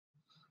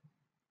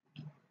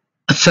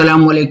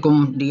Assalamu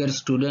alaikum, dear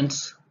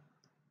students.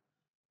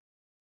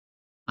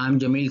 I'm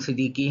Jamil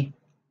Siddiqui.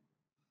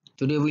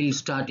 Today we'll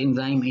start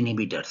enzyme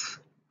inhibitors.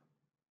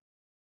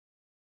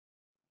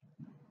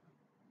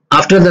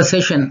 After the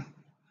session,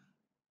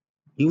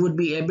 you would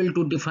be able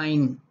to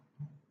define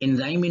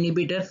enzyme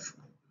inhibitors,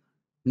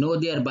 know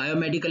their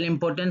biomedical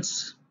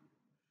importance,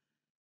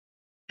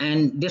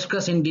 and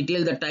discuss in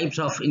detail the types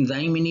of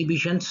enzyme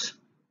inhibitions,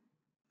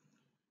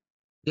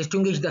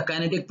 distinguish the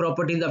kinetic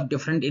properties of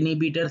different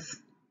inhibitors,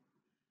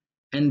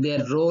 and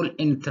their role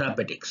in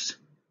therapeutics.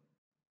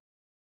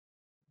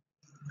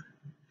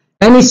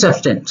 Any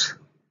substance,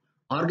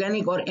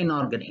 organic or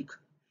inorganic,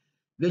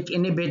 which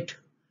inhibit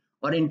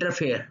or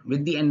interfere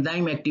with the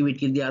enzyme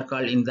activity, they are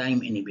called enzyme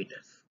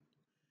inhibitors.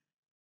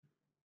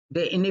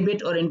 They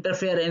inhibit or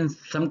interfere, and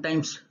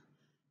sometimes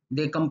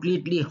they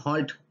completely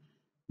halt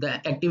the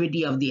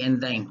activity of the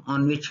enzyme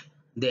on which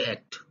they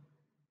act.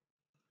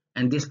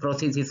 And this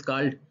process is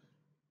called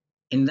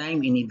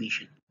enzyme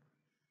inhibition,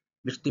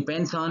 which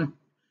depends on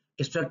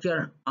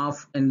structure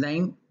of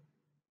enzyme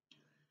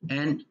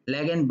and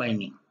ligand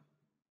binding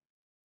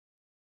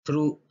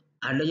through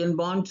hydrogen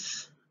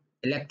bonds,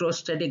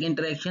 electrostatic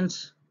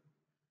interactions,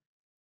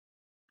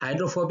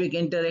 hydrophobic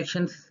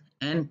interactions,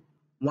 and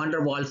van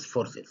der Waals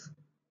forces.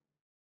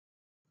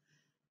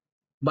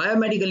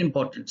 Biomedical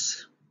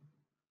importance.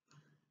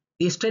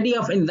 The study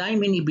of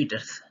enzyme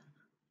inhibitors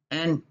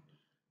and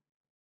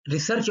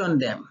research on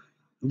them,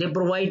 they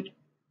provide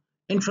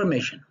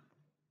information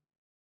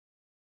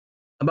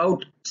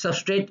about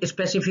substrate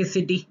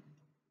specificity,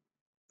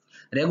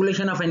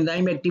 regulation of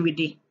enzyme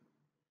activity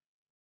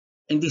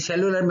in the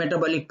cellular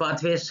metabolic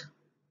pathways,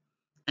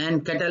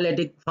 and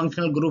catalytic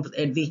functional groups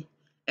at the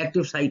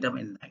active site of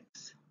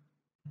enzymes.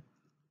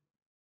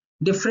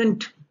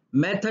 Different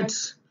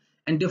methods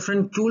and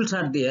different tools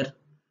are there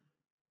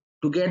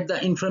to get the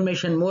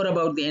information more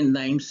about the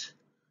enzymes,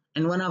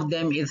 and one of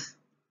them is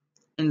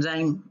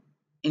enzyme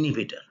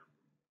inhibitor.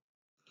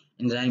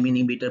 Enzyme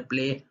inhibitor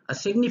play a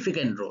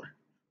significant role,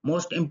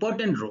 most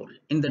important role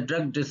in the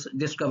drug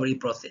discovery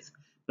process,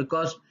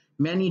 because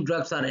many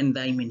drugs are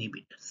enzyme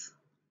inhibitors.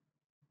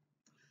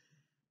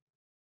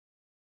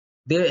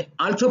 They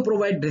also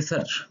provide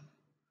research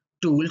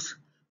tools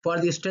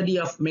for the study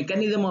of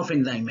mechanism of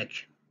enzyme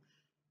action.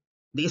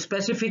 The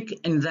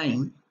specific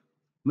enzyme,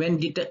 when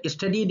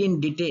studied in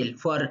detail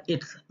for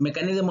its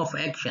mechanism of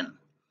action,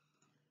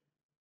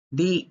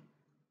 the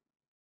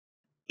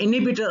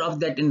inhibitor of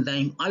that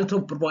enzyme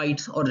also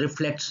provides or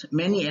reflects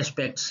many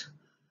aspects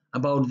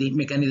about the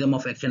mechanism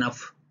of action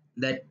of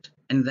that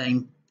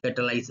enzyme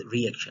catalyzed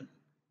reaction.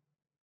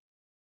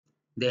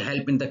 They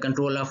help in the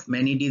control of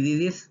many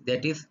diseases,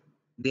 that is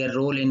their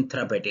role in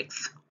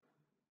therapeutics.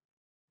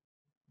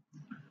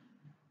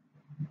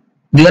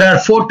 There are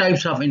 4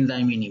 types of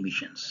enzyme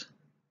inhibitions: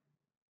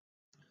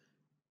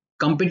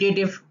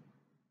 competitive,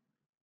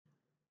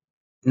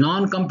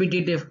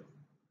 non-competitive,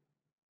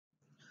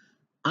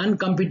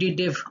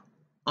 uncompetitive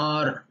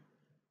or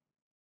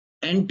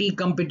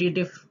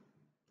anti-competitive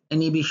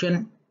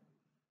inhibition,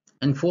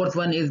 and 4th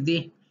one is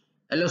the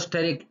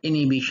allosteric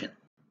inhibition.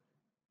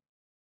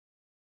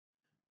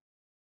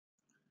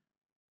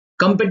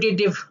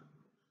 Competitive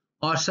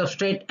or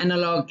substrate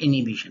analog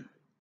inhibition.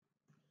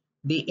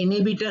 The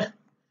inhibitor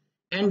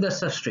and the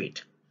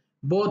substrate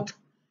both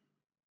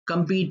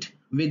compete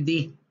with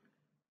the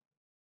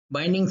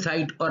binding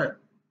site or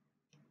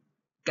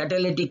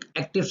catalytic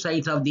active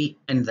sites of the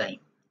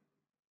enzyme,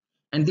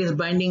 and this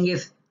binding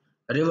is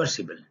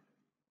reversible.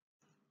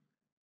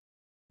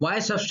 Why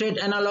substrate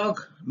analog?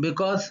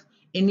 Because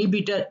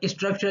inhibitor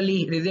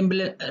structurally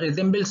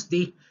resembles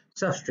the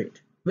substrate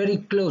very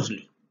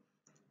closely.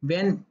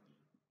 When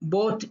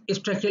both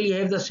structurally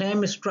have the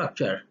same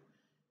structure,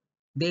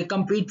 they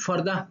compete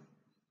for the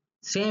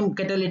same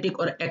catalytic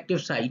or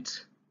active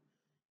sites,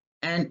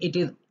 and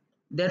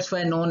that's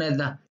why known as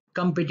the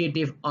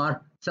competitive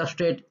or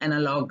substrate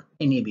analog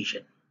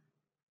inhibition.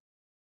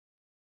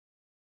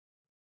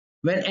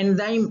 When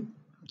enzyme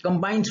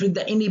combines with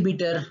the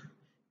inhibitor,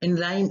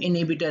 enzyme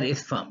inhibitor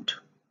is formed,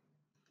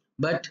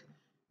 but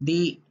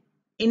the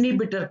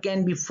inhibitor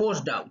can be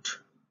forced out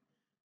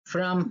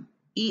from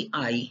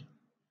EI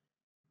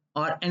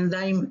or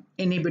enzyme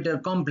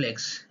inhibitor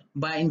complex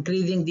by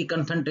increasing the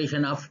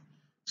concentration of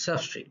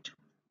substrate,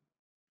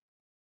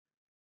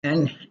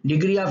 and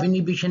degree of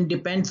inhibition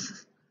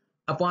depends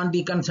upon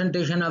the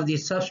concentration of the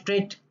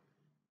substrate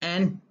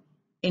and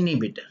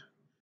inhibitor.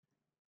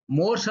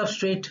 More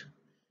substrate,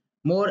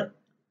 more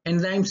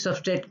enzyme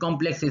substrate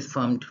complex is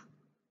formed.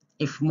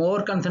 If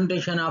more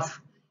concentration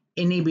of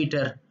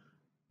inhibitor,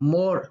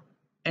 more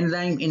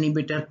enzyme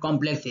inhibitor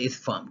complex is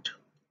formed.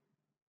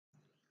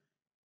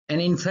 And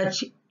in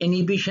such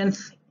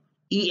inhibitions,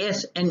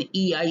 ES and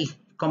EI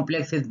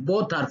complexes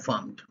both are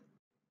formed.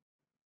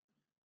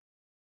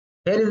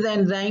 Here is the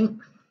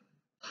enzyme,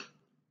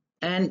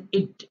 and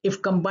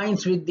if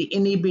combines with the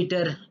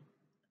inhibitor,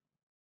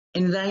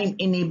 enzyme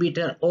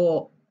inhibitor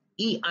or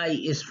EI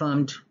is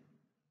formed.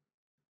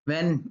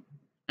 When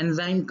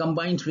enzyme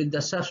combines with the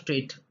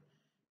substrate,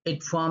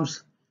 it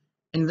forms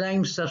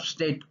enzyme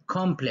substrate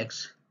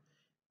complex,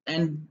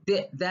 and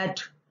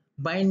that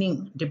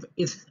binding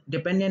is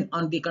dependent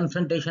on the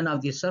concentration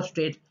of the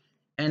substrate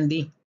and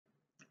the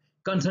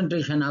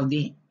concentration of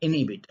the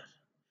inhibitor,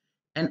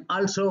 and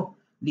also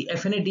the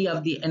affinity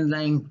of the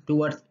enzyme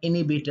towards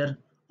inhibitor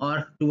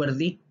or towards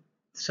the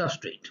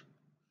substrate.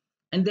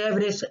 And they have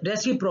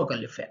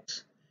reciprocal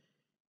effects.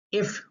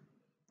 If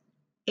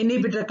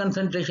inhibitor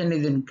concentration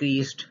is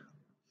increased,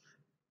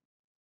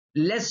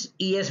 less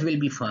ES will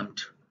be formed,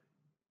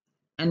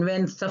 and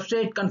when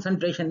substrate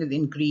concentration is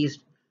increased,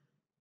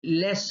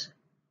 less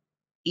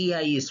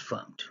EI is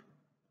formed.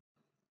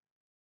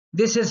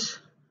 This is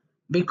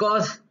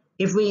because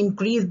if we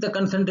increase the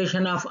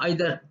concentration of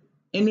either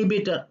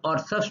inhibitor or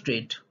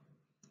substrate,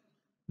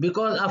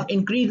 because of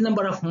increased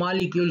number of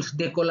molecules,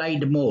 they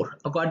collide more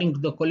according to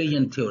the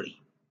collision theory.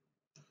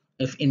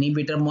 If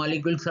inhibitor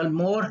molecules are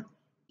more,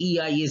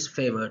 EI is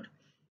favored.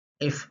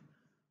 If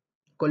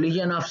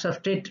collision of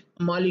substrate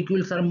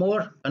molecules are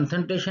more,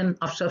 concentration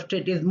of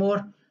substrate is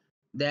more,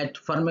 that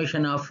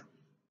formation of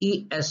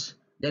ES,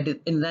 that is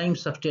enzyme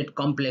substrate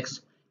complex,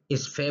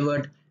 is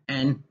favored,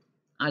 and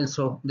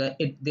also they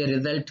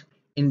result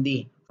in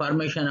the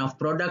formation of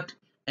product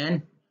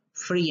and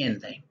free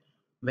enzyme.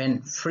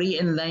 When free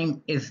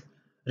enzyme is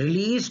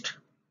released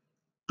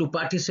to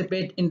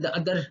participate in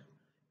the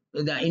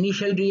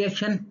initial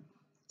reaction,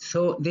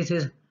 so this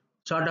is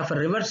sort of a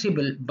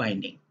reversible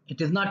binding.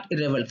 It is not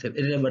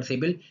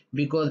irreversible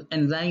because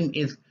enzyme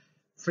is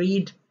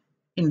freed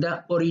in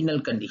the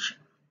original condition.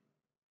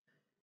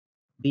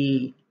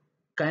 The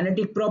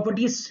kinetic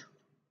properties,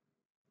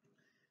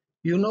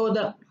 you know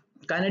the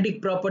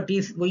kinetic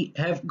properties, we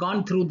have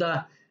gone through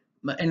the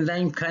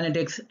enzyme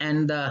kinetics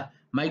and the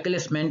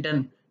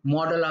Michaelis-Menten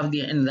model of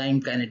the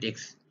enzyme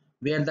kinetics,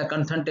 where the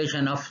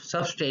concentration of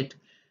substrate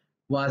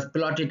was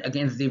plotted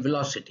against the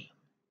velocity.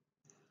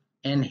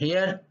 And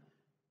here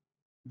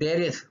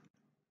there is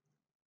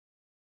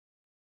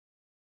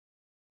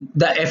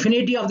the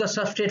affinity of the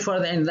substrate for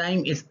the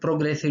enzyme is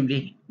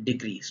progressively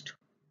decreased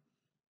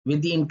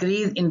with the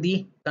increase in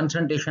the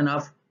concentration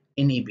of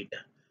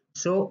inhibitor.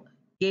 So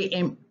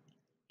Km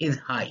is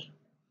high,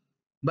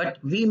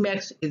 but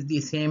Vmax is the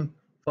same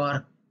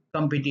for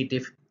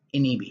competitive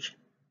inhibition.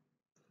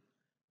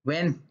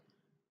 When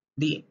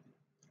the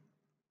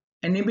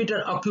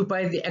inhibitor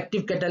occupies the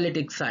active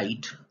catalytic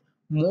site,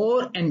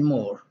 more and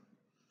more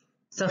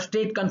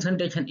substrate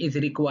concentration is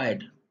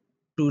required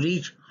to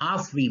reach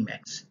half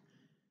Vmax.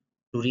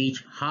 To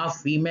reach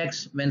half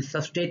Vmax, when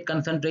substrate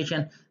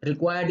concentration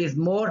required is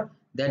more,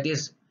 that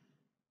is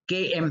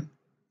Km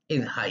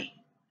is high.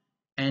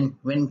 And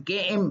when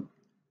Km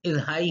is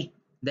high,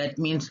 that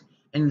means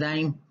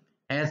enzyme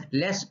has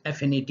less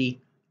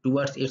affinity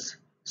towards its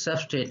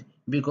substrate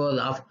because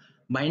of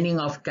binding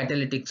of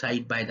catalytic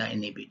site by the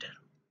inhibitor.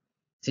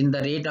 Since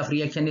the rate of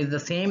reaction is the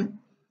same,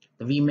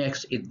 the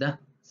Vmax is the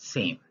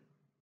same.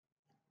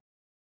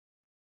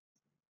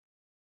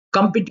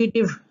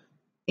 Competitive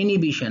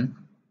inhibition.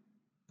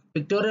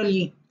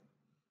 Pictorially,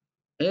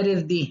 here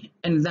is the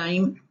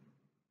enzyme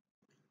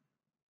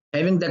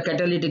having the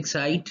catalytic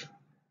site,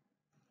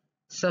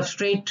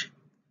 substrate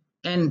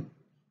and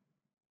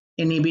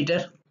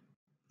inhibitor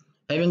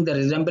having the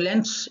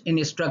resemblance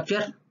in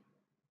structure.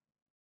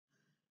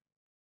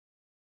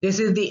 This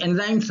is the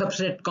enzyme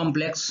substrate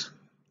complex,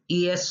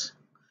 ES,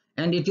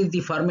 and it is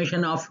the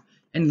formation of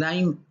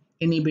enzyme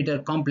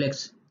inhibitor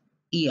complex,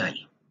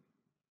 EI.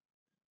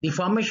 The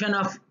formation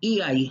of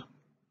EI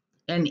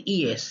and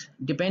ES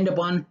depend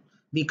upon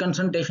the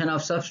concentration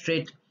of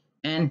substrate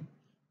and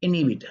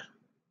inhibitor.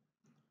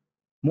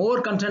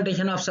 More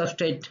concentration of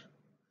substrate,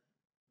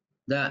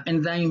 the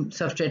enzyme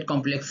substrate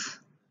complex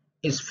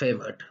is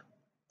favored,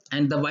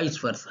 and the vice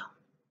versa.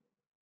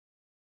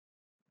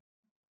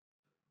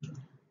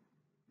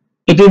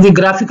 It is the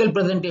graphical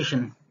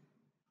presentation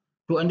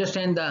to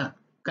understand the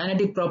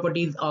kinetic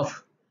properties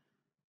of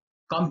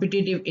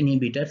competitive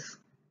inhibitors.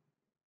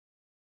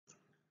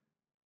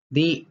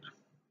 The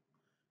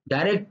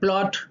direct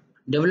plot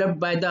developed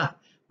by the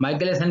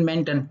Michaelis and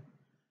Menten,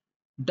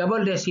 double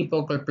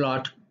reciprocal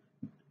plot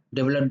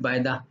developed by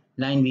the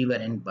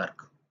Lineweaver and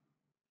Burke.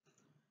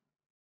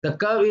 The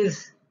curve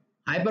is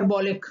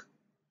hyperbolic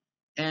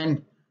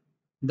and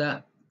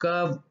the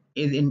curve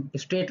is in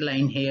straight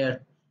line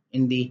here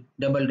in the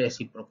double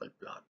reciprocal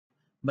plot,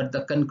 but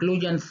the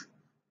conclusions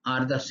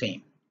are the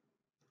same.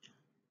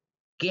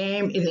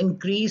 Km is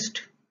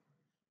increased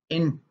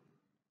in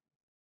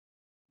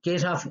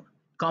case of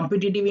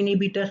competitive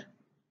inhibitor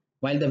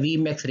while the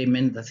Vmax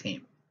remains the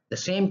same. The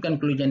same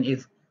conclusion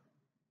is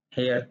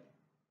here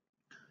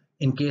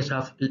in case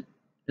of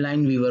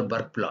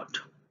Lineweaver-Burke plot.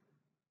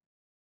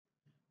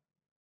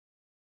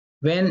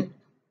 When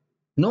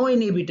no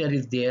inhibitor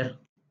is there,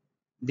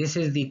 this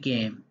is the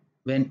Km.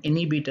 When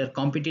inhibitor,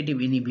 competitive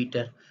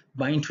inhibitor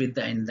binds with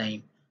the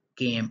enzyme,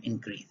 Km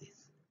increases.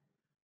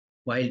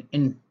 While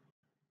in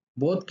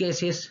both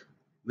cases,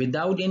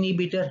 without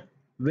inhibitor,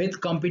 with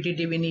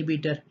competitive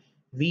inhibitor,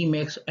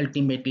 Vmax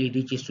ultimately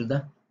reaches to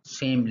the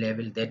same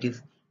level, that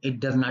is, it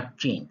does not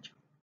change.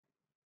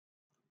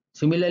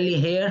 Similarly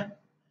here,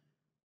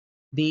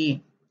 the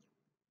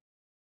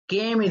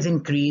Km is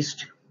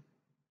increased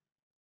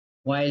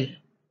while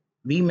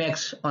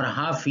Vmax or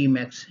half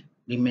Vmax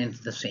remains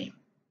the same.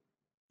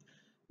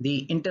 The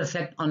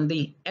intersect on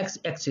the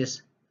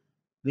x-axis,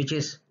 which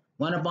is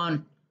 1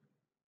 upon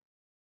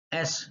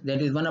S,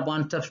 that is 1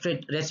 upon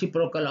substrate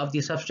reciprocal of the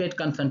substrate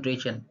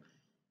concentration.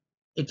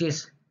 It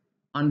is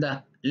on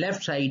the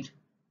left side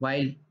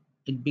while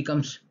it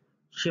becomes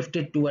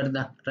shifted toward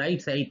the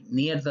right side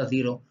near the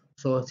zero.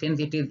 So since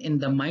it is in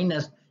the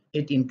minus,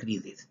 it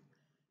increases.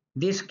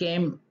 This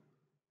Km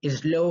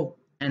is low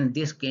and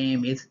this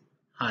Km is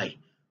high.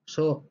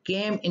 So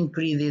Km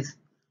increases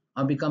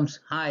or becomes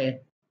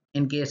higher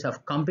in case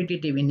of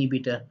competitive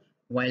inhibitor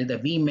while the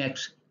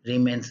Vmax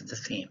remains the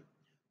same.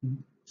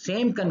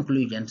 Same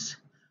conclusions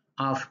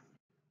of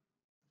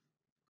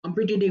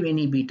competitive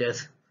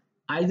inhibitors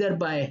either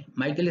by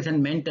Michaelis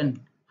and Menten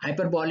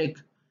hyperbolic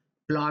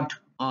plot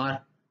or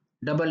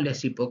double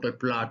reciprocal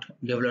plot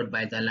developed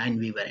by the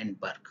Lineweaver and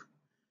Burke.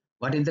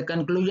 What is the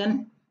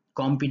conclusion?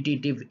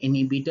 Competitive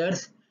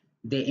inhibitors,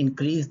 they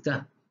increase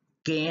the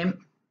Km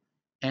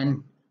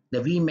and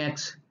the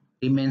Vmax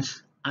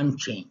remains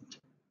unchanged.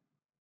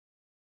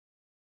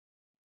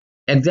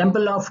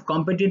 Example of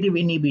competitive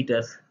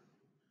inhibitors,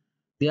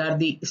 they are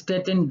the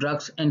statin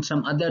drugs and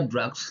some other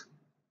drugs.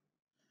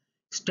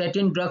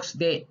 Statin drugs,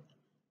 they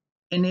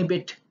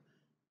inhibit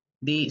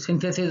the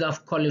synthesis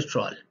of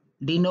cholesterol,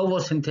 de novo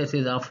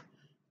synthesis of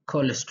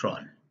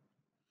cholesterol.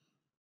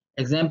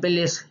 Example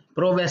is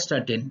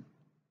pravastatin,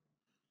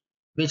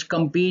 which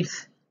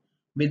competes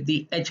with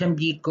the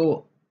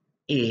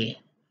HMG-CoA.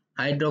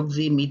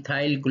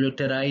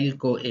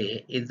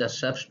 Hydroxymethyl-gluteryl-CoA is the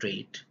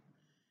substrate,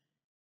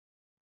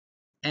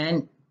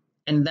 and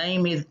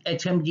enzyme is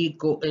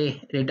HMG-CoA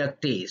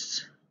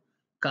reductase,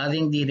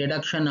 causing the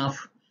reduction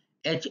of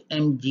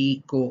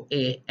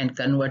HMG-CoA and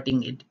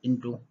converting it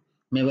into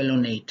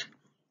mevalonate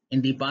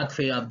in the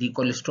pathway of the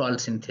cholesterol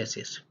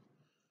synthesis.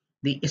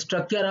 The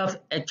structure of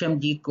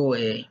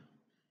HMG-CoA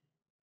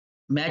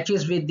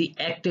matches with the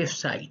active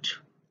site.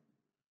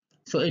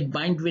 So it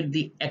binds with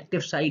the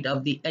active site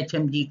of the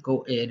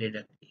HMG-CoA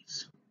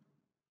reductase.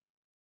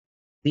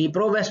 The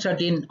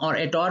pravastatin or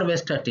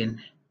atorvastatin,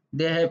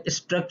 they have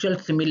structural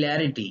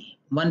similarity.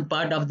 One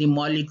part of the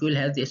molecule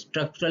has a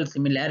structural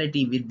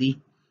similarity with the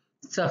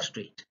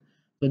substrate.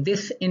 So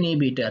this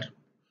inhibitor,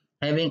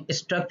 having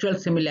structural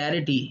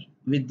similarity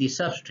with the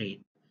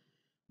substrate,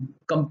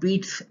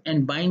 competes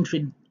and binds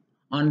with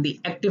on the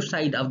active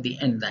site of the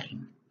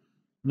enzyme.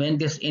 When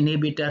this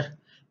inhibitor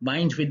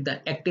binds with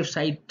the active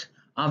site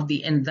of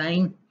the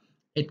enzyme,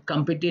 it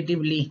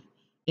competitively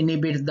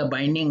inhibits the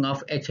binding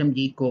of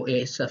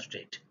HMG-CoA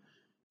substrate.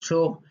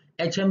 So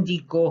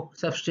HMG-CoA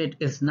substrate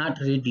is not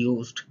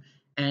reduced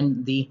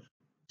and the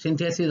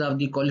synthesis of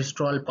the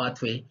cholesterol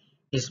pathway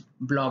is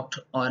blocked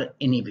or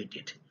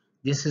inhibited.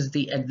 This is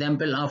the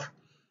example of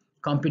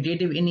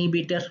competitive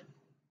inhibitor.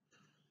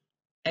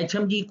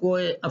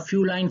 HMG-CoA, a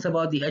few lines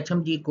about the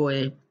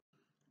HMG-CoA.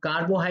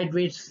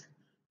 Carbohydrates,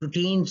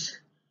 proteins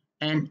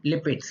and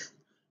lipids,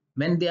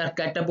 when they are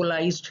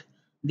catabolized,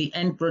 the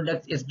end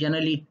product is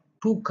generally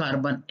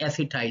 2-carbon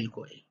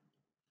acetyl-CoA.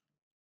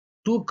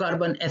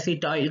 2-carbon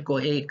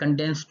acetyl-CoA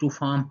condense to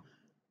form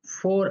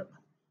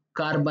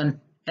 4-carbon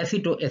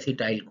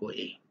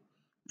acetoacetyl-CoA.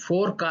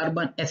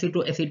 4-carbon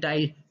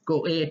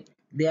acetoacetyl-CoA,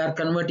 they are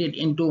converted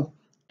into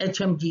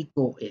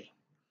HMG-CoA.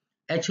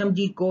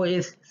 HMG-CoA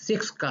is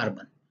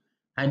 6-carbon.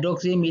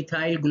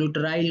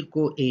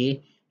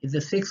 Hydroxymethyl-gluteryl-CoA is a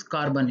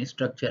 6-carbon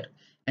structure,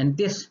 and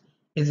this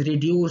is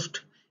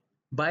reduced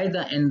by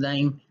the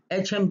enzyme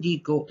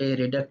HMG-CoA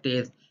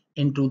reductase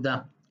into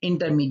the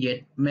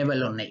intermediate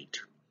mevalonate.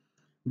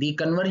 The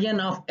conversion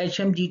of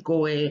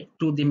HMG-CoA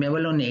to the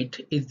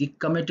mevalonate is the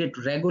committed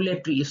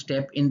regulatory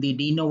step in the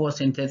de novo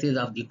synthesis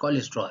of the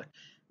cholesterol.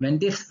 When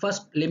this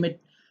first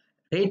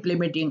rate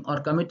limiting or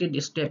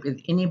committed step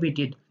is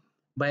inhibited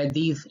by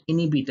these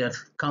inhibitors,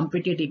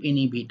 competitive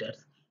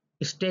inhibitors,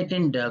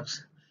 statin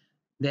drugs,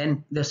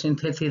 then the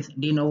synthesis,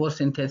 de novo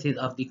synthesis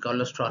of the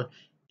cholesterol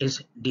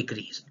is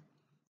decreased.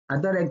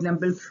 Other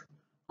examples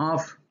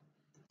of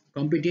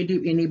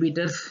competitive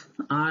inhibitors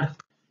are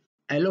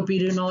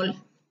allopurinol,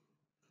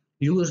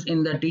 used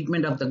in the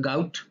treatment of the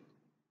gout,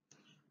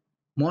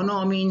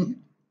 monoamine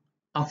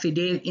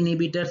oxidase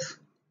inhibitors,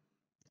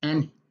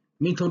 and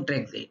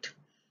methotrexate.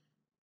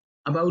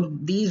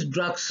 About these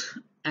drugs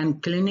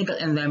and clinical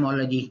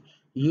enzymology,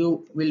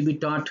 you will be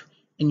taught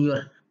in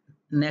your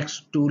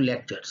next 2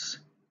 lectures.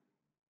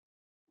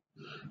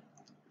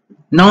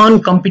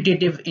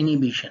 Non-competitive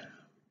inhibition.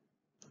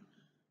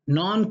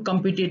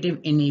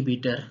 Non-competitive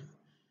inhibitor,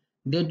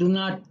 they do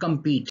not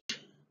compete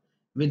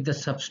with the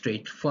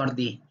substrate for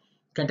the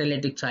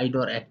catalytic site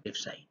or active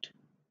site,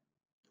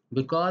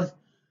 because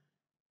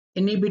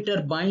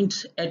inhibitor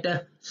binds at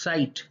a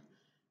site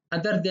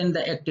other than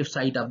the active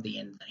site of the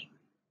enzyme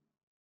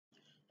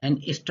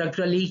and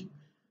structurally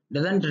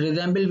doesn't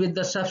resemble with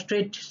the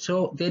substrate,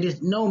 so there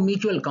is no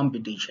mutual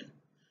competition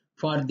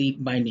for the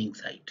binding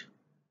site.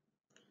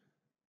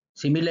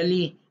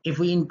 Similarly, if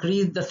we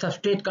increase the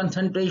substrate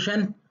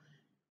concentration,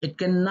 it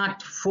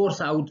cannot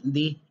force out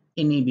the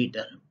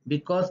inhibitor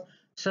because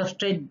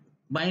substrate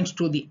binds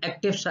to the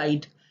active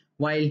site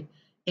while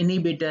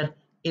inhibitor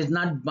is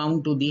not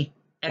bound to the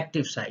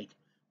active site,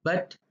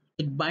 but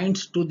it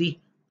binds to the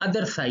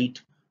other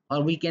site,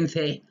 or we can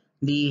say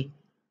the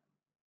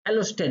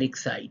allosteric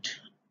site.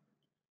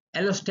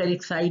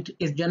 Allosteric site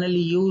is generally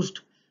used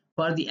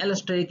for the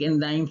allosteric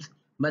enzymes,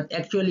 but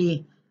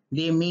actually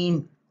they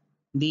mean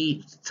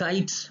the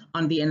sites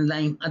on the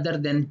enzyme other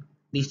than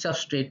the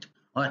substrate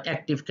or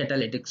active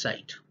catalytic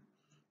site.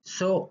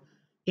 So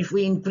if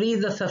we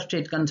increase the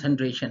substrate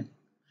concentration,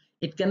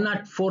 it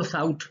cannot force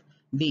out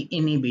the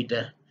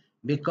inhibitor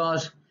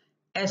because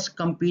S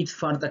competes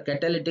for the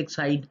catalytic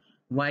site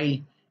while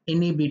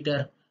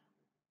inhibitor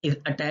is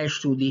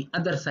attached to the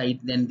other side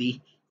than the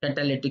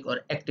catalytic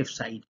or active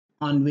site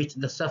on which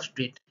the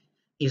substrate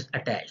is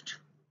attached.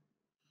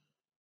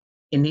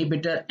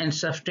 Inhibitor and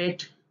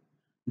substrate,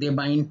 they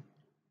bind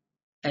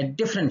at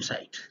different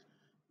sites.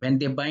 When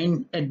they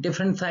bind at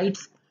different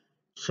sites,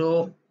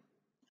 so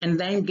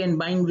enzyme can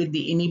bind with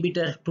the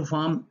inhibitor to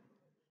form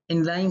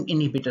enzyme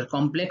inhibitor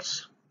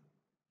complex,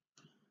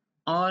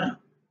 or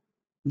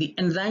the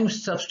enzyme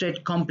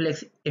substrate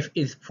complex, if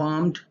is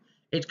formed,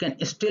 it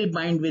can still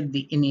bind with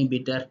the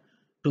inhibitor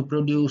to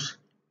produce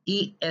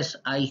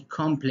ESI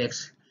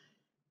complex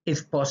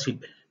is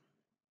possible.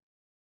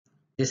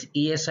 This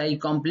ESI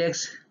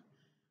complex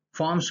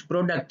forms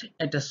product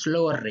at a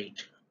slower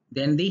rate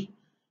than the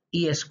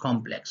ES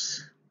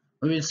complex.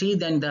 We will see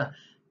then the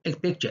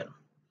picture.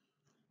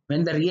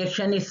 When the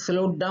reaction is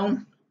slowed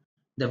down,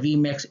 the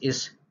Vmax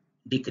is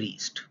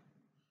decreased.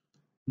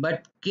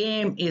 But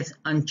Km is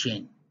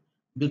unchanged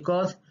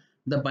because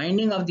the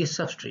binding of the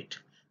substrate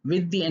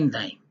with the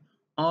enzyme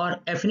or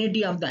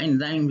affinity of the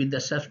enzyme with the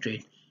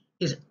substrate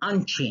is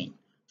unchanged.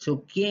 So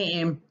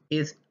Km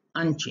is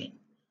unchanged.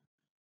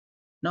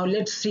 Now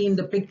let's see in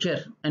the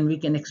picture and we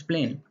can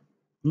explain.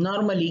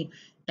 Normally,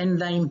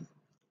 enzyme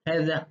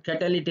has a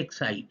catalytic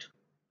site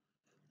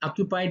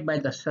occupied by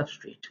the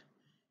substrate,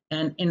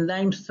 and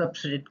enzyme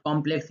substrate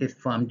complex is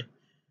formed,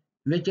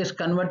 which is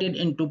converted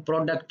into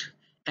product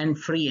and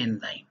free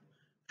enzyme.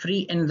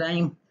 Free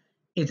enzyme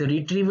is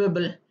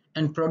retrievable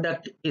and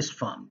product is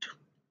formed.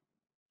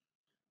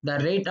 The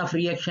rate of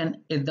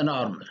reaction is the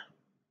normal.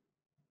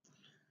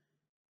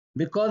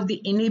 Because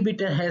the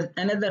inhibitor has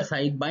another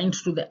site,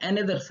 binds to the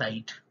another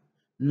site,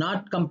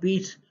 not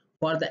competes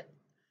for the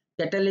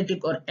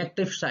catalytic or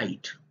active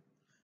site.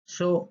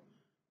 So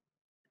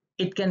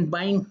it can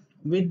bind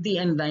with the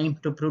enzyme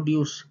to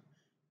produce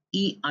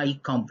EI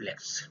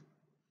complex.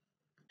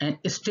 And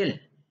still,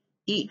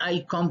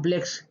 EI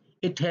complex,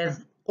 it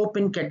has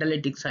open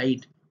catalytic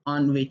site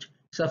on which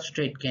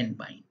substrate can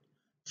bind.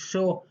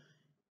 So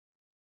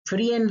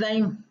free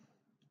enzyme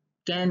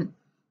can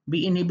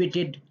be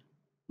inhibited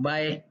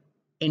by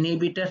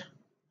inhibitor,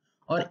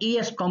 or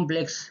ES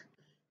complex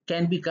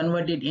can be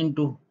converted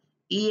into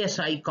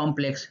ESI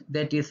complex,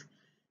 that is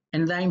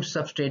enzyme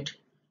substrate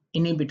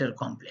inhibitor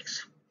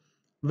complex.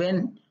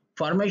 When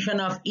formation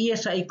of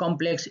ESI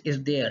complex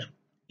is there,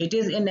 it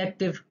is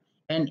inactive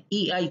and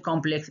EI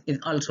complex is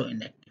also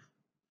inactive.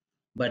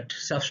 But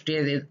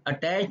substrate is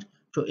attached,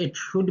 so it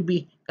should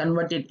be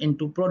converted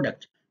into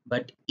product.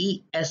 But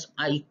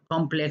ESI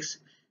complex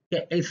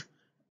is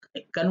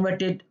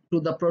converted to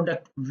the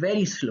product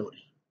very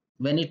slowly.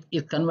 When it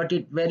is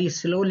converted very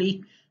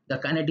slowly, the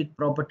kinetic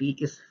property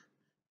is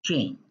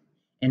changed.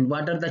 And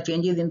what are the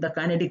changes in the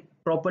kinetic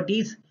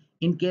properties?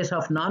 In case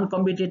of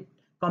non-competitive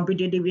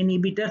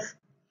inhibitors,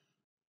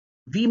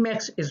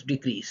 Vmax is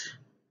decreased.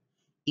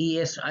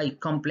 ESI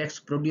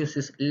complex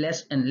produces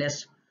less and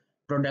less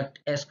product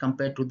as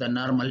compared to the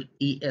normal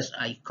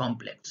ESI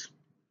complex.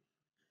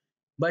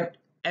 But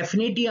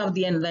affinity of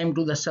the enzyme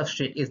to the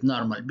substrate is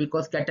normal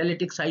because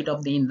catalytic site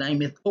of the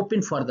enzyme is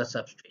open for the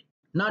substrate,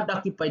 not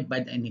occupied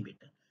by the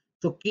inhibitor.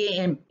 So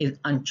Km is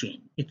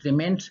unchanged. It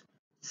remains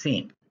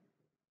same.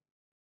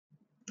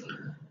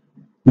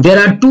 There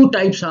are two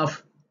types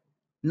of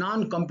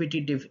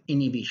non-competitive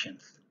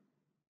inhibitions: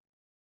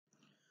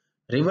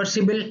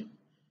 reversible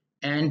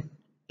and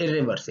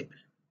irreversible.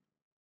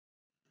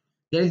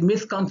 There is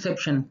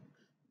misconception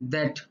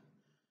that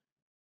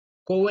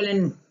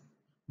covalent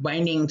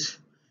bindings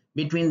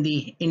between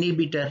the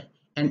inhibitor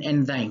and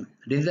enzyme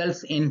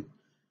results in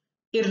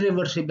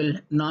irreversible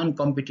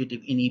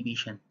non-competitive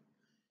inhibition.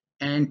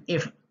 And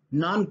if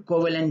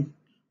non-covalent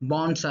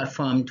bonds are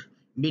formed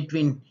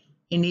between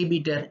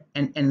inhibitor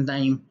and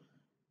enzyme,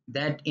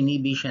 that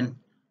inhibition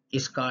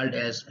is called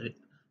as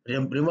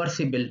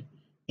reversible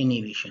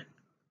inhibition.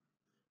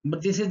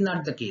 But this is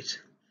not the case.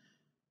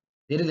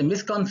 There is a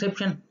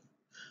misconception.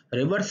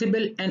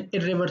 Reversible and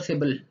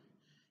irreversible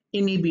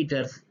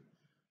inhibitors,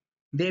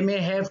 they may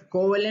have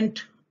covalent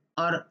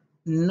or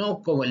no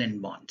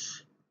covalent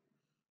bonds.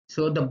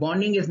 So the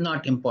bonding is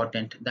not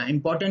important. The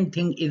important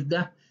thing is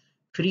the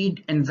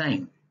freed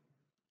enzyme.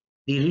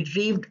 The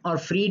retrieved or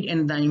freed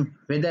enzyme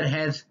whether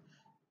has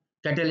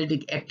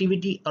catalytic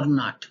activity or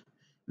not.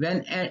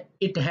 When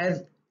it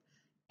has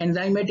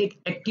enzymatic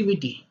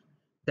activity,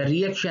 the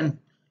reaction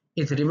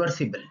is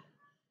reversible,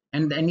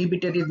 and the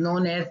inhibitor is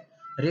known as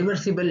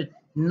reversible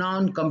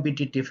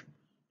non-competitive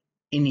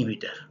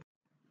inhibitor.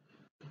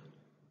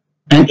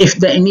 And if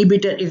the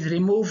inhibitor is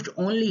removed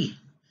only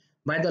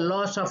by the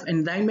loss of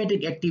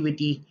enzymatic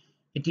activity,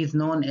 it is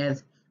known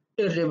as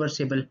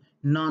irreversible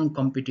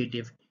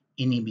non-competitive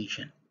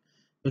inhibition.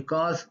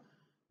 Because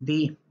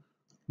the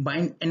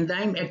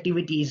enzyme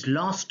activity is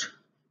lost,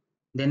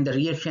 then the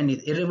reaction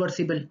is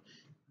irreversible.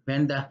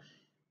 When the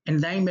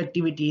enzyme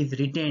activity is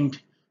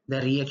retained,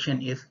 the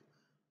reaction is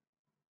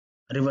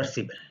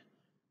reversible.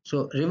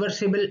 So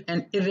reversible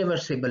and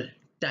irreversible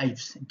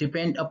types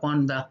depend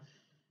upon the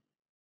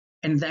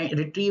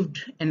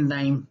retrieved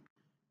enzyme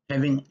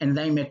having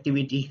enzyme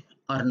activity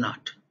or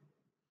not.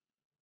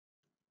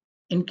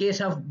 In case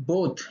of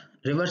both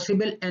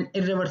reversible and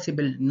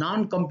irreversible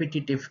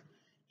non-competitive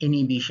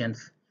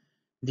inhibitions,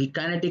 the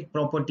kinetic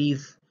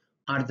properties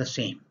are the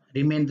same,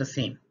 remain the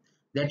same.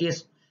 That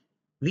is,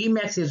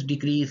 Vmax is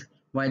decreased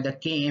while the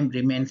Km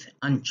remains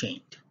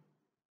unchanged.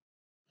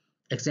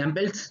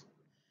 Examples: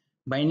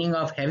 binding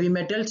of heavy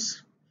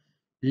metals,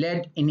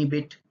 lead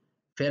inhibit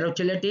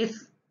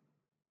ferrochelatase,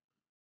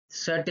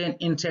 certain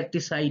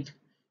insecticide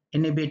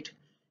inhibit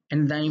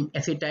enzyme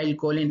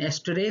acetylcholine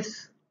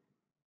esterase,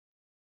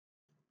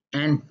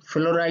 and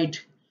fluoride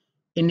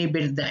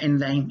inhibits the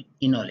enzyme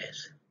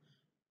enolase.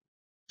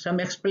 Some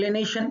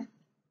explanation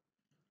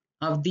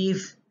of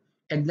these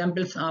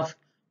examples of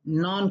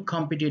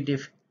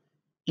non-competitive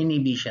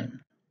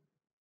inhibition.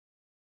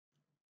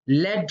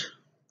 Lead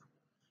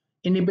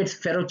inhibits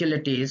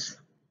ferrochelatase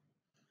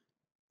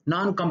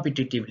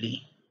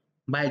non-competitively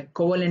by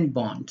covalent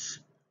bonds.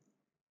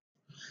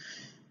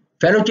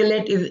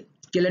 Ferrochelatase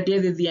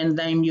is the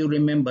enzyme, you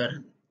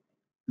remember,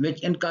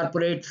 which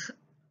incorporates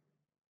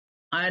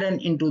iron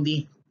into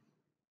the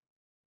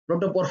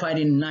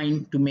protoporphyrin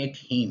 9 to make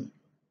heme.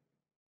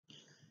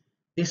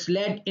 This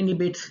lead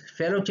inhibits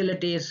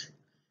ferrochelatase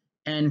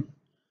and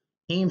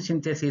heme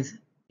synthesis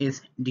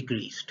is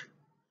decreased.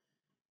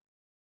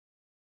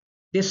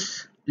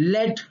 This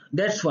lead,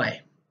 that's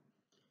why,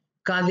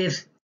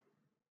 causes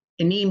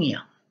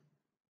anemia.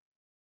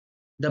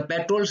 The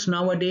petrols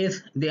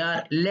nowadays, they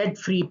are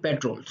lead-free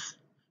petrols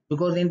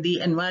because in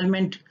the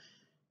environment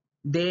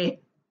they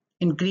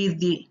increase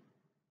the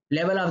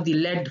level of the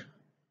lead,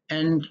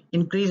 and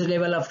increased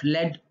level of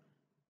lead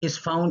is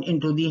found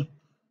into the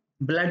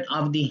blood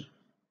of the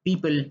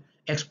people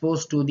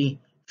exposed to the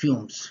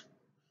fumes.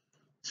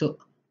 So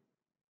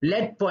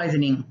lead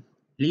poisoning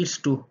leads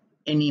to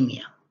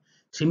anemia.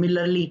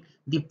 Similarly,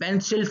 the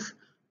pencils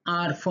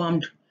are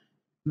formed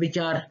which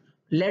are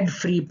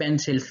lead-free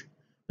pencils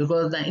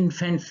because the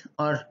infants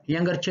or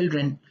younger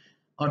children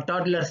or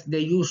toddlers, they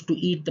used to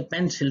eat the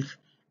pencils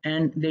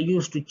and they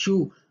used to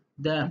chew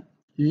the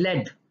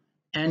lead,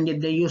 and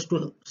they used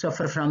to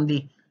suffer from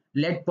the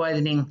lead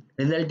poisoning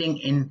resulting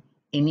in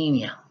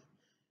anemia.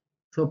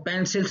 So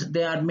pencils,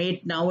 they are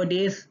made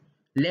nowadays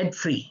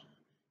lead-free,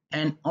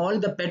 and all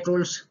the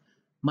petrols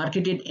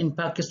marketed in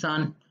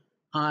Pakistan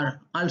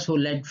are also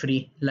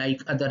lead-free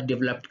like other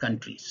developed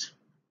countries.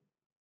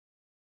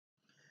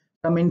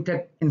 Some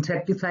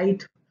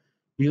insecticide,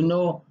 you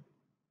know,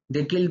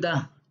 they kill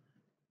the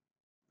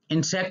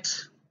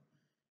insects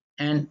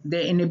and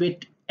they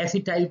inhibit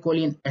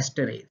acetylcholine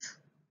esterase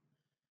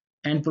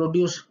and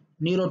produce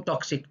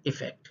neurotoxic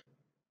effect.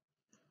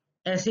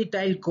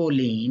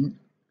 Acetylcholine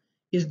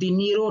is the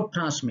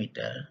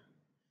neurotransmitter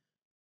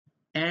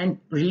and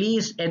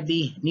released at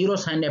the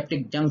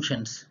neurosynaptic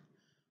junctions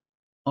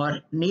or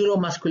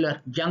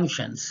neuromuscular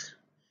junctions,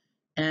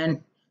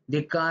 and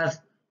they cause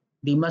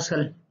the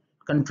muscle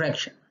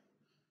contraction.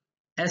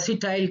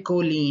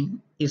 Acetylcholine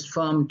is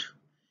formed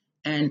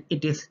and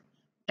it is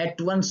at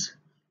once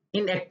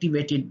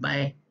inactivated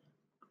by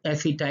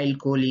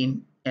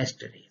acetylcholine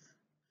esterase.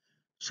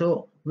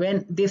 So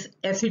when this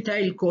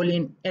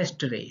acetylcholine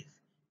esterase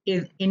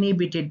is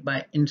inhibited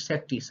by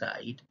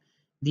insecticide,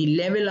 the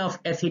level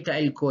of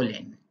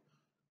acetylcholine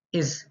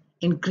is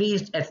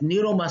increased at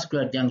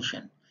neuromuscular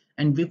junction,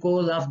 and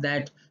because of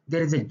that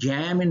there is a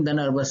jam in the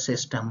nervous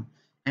system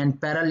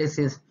and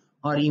paralysis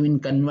or even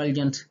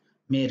convulsions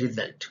may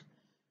result.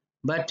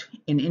 But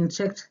in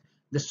insects,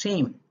 the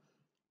same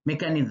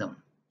mechanism.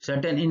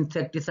 Certain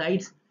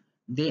insecticides,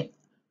 they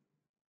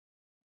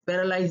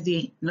paralyze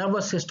the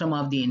nervous system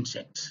of the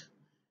insects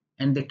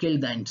and they kill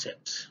the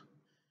insects.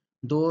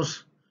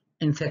 Those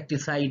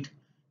insecticides,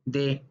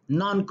 they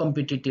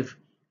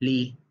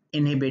non-competitively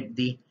inhibit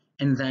the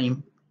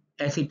enzyme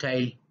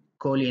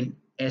acetylcholine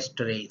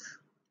esterase.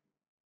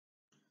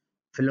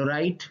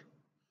 Fluoride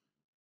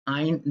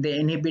ion, they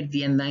inhibit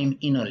the enzyme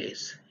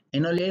enolase.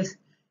 Enolase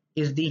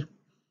is the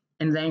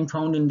enzyme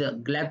found in the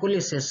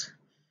glycolysis,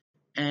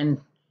 and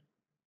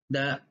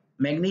the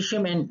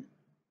magnesium and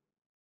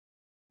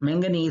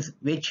manganese,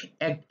 which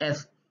act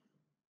as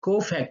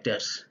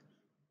cofactors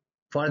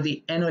for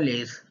the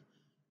enolase,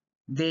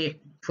 the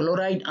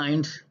fluoride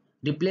ions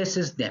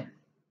replaces them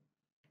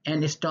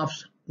and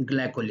stops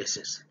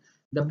glycolysis.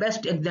 The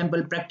best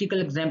example, practical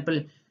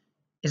example,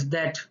 is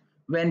that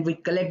when we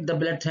collect the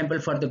blood sample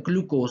for the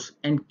glucose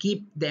and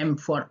keep them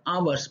for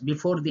hours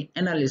before the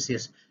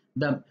analysis,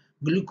 the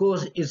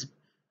glucose is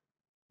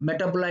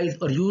metabolized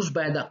or used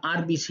by the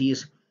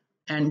RBCs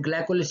and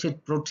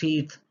glycolysis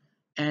proceeds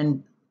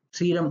and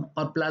serum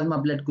or plasma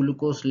blood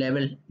glucose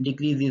level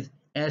decreases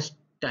as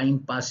time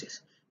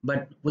passes.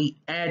 But we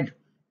add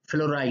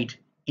fluoride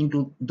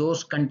into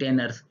those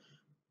containers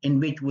in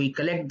which we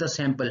collect the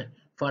sample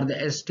for the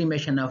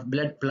estimation of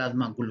blood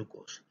plasma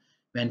glucose.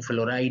 When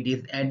fluoride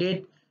is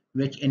added,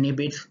 which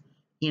inhibits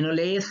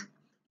enolase,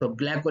 so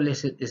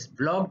glycolysis is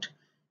blocked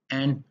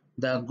and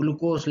the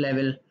glucose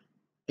level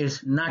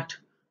is not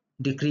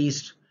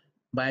decreased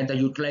by the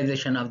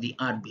utilization of the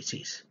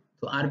RBCs.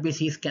 So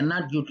RBCs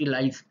cannot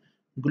utilize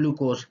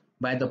glucose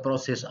by the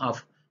process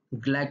of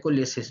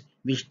glycolysis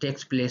which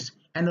takes place,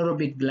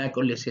 anaerobic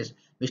glycolysis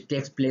which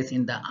takes place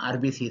in the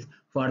RBCs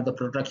for the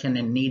production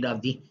and need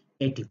of the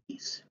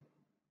ATPs.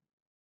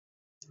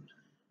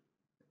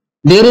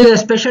 There is a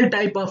special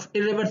type of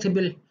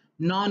irreversible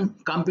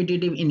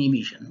non-competitive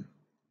inhibition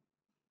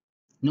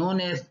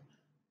known as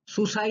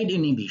suicide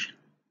inhibition.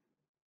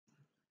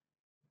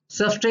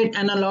 Substrate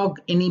analog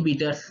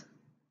inhibitors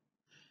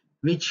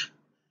which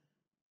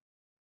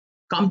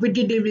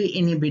competitively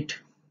inhibit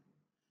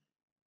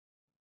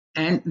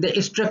and they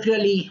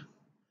structurally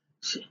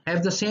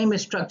have the same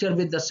structure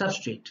with the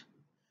substrate.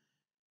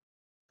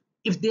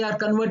 If they are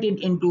converted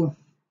into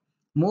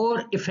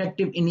more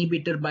effective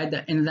inhibitor by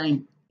the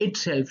enzyme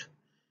itself,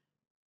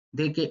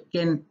 they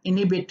can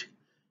inhibit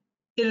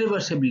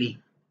irreversibly,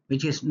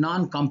 which is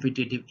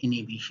non-competitive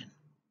inhibition,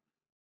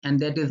 and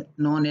that is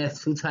known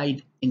as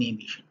suicide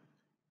inhibition.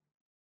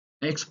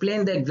 I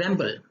explain the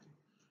example.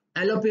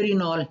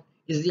 Allopurinol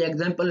is the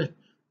example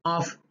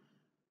of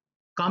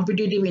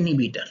competitive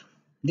inhibitor.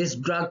 This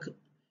drug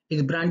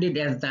is branded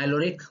as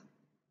Zyloric,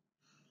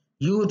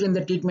 used in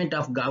the treatment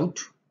of gout.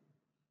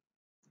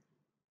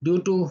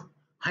 Due to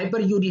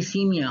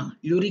hyperuricemia,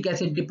 uric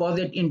acid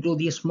deposits into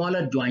the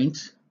smaller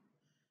joints,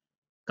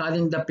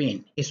 causing the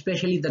pain,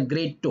 especially the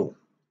great toe.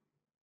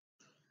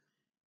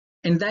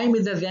 Enzyme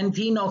is the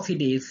xanthine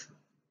oxidase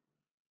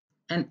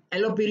and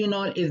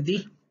allopurinol is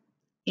the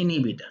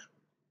inhibitor,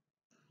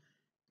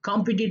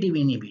 competitive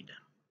inhibitor.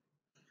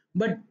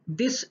 But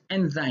this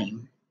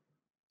enzyme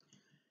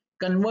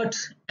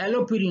converts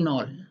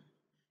allopurinol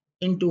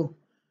into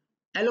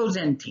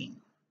alloxanthine,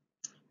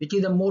 which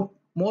is a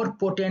more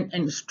potent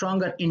and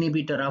stronger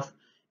inhibitor of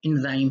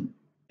enzyme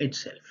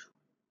itself.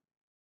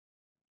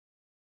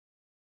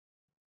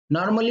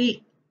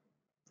 Normally,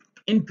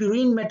 in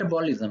purine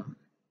metabolism,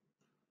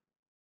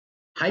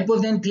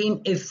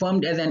 hypoxanthine is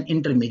formed as an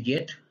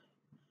intermediate,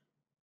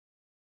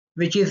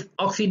 which is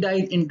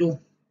oxidized into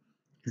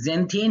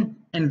xanthine,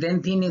 and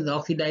xanthine is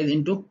oxidized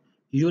into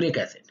uric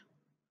acid.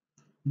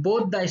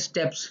 Both the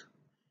steps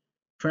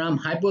from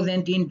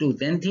hypoxanthine to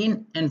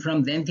xanthine and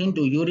from xanthine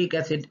to uric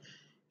acid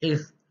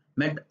is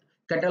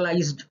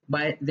catalyzed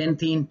by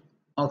xanthine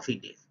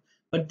oxidase.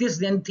 But this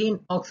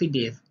xanthine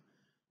oxidase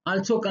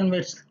also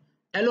converts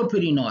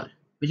allopurinol,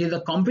 which is a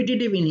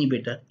competitive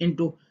inhibitor,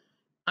 into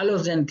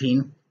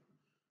alloxanthine.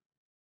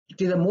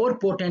 It is a more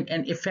potent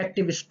and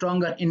effective,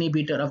 stronger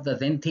inhibitor of the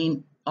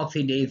xanthine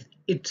oxidase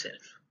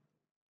itself.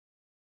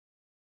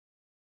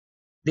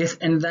 This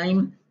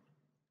enzyme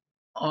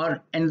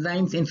or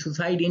enzymes in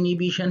suicide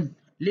inhibition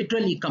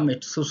literally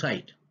commit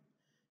suicide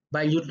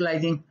by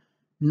utilizing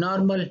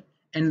normal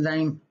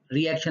enzyme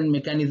reaction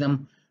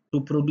mechanism to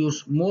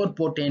produce more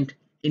potent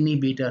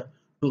inhibitor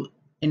to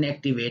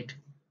inactivate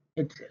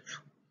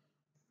itself.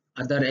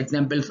 Other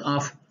examples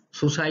of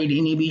suicide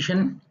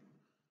inhibition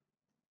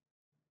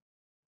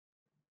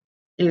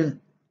is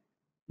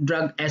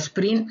drug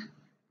aspirin,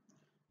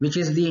 which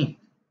is the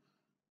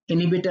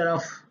inhibitor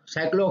of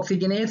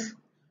cyclooxygenase,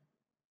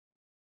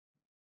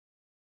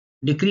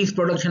 decreased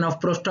production of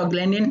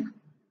prostaglandin,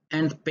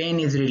 and pain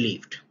is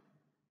relieved.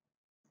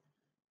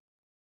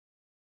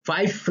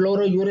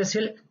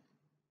 5-fluorouracil,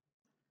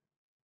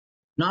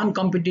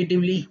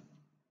 non-competitively,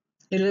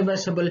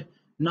 irreversible,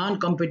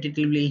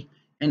 non-competitively,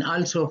 and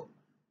also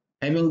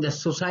having the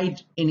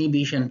suicide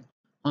inhibition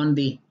on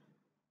the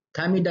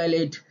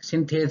thymidylate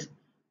synthase,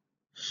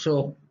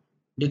 so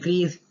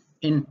decrease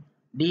in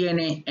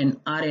DNA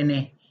and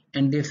RNA,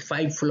 and this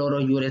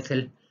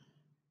 5-fluorouracil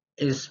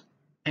is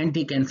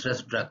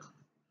anti-cancerous drug.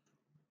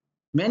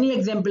 Many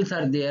examples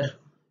are there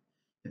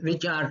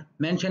which are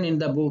mentioned in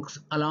the books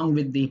along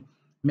with the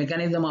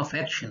mechanism of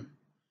action.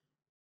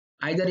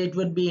 Either it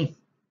would be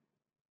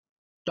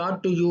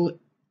taught to you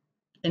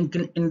in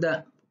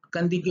the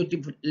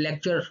consecutive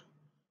lecture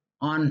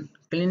on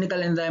clinical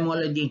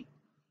enzymology,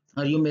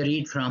 or you may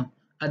read from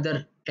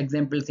other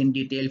examples in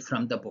detail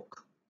from the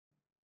book.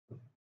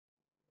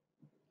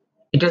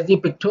 It is the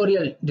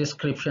pictorial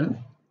description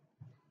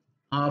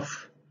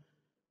of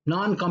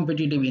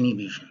non-competitive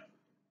inhibition.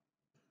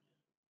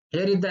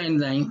 Here is the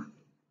enzyme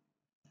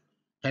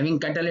having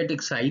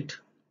catalytic site,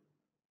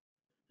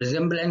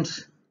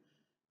 resemblance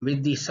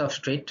with the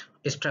substrate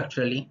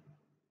structurally.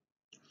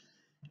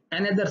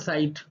 Another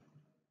site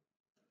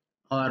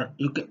or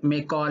you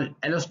may call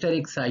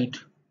allosteric site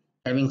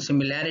having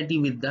similarity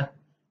with the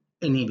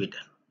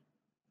inhibitor.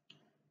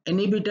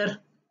 Inhibitor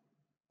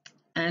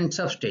and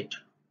substrate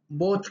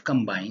both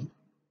combine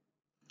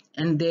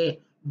and they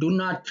do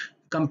not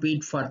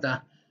compete for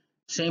the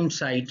same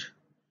site.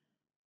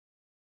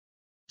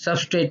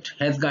 Substrate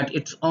has got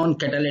its own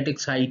catalytic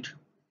site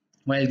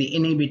while the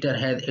inhibitor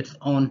has its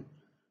own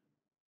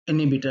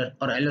inhibitor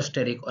or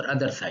allosteric or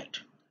other site.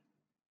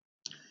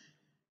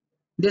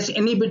 This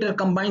inhibitor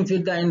combines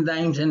with the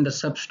enzymes and the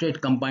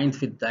substrate combines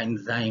with the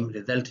enzyme,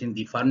 results in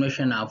the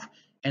formation of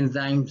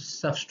enzyme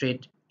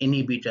substrate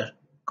inhibitor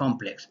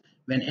complex.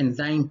 When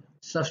enzyme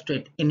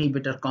substrate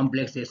inhibitor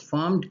complex is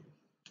formed,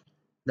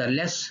 the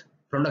less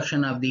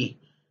production of the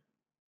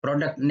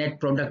net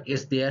product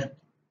is there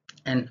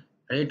and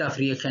rate of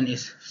reaction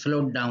is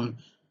slowed down,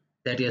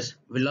 that is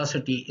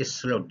velocity is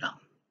slowed down.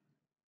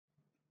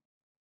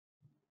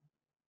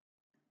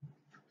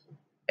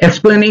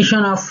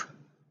 Explanation of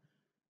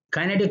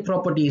kinetic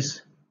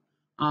properties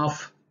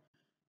of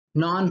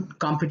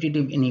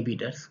non-competitive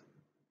inhibitors.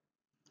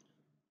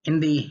 In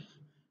the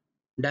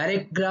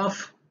direct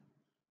graph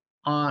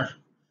or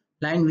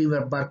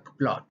Lineweaver-Burke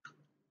plot,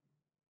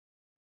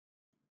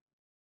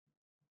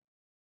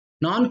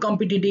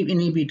 non-competitive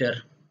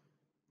inhibitor,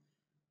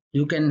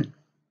 you can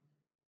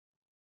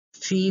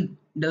see,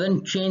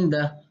 doesn't change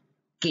the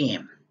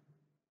Km.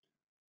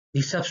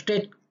 The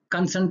substrate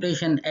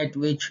concentration at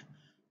which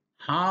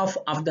half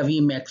of the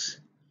Vmax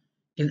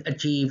is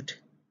achieved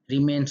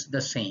remains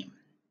the same.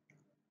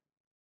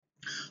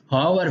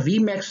 However,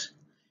 Vmax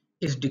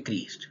is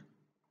decreased.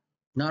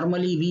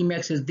 Normally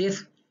Vmax is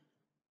this,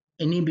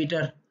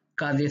 inhibitor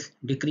causes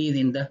decrease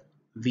in the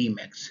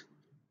Vmax.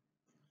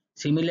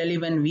 Similarly,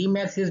 when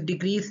Vmax is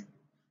decreased,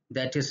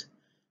 that is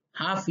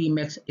half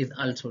Vmax is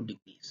also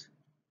decreased.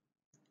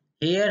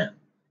 Here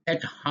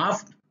at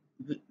half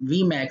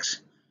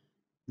Vmax,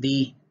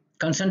 the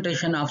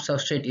concentration of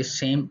substrate is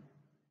same.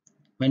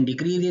 When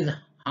decrease is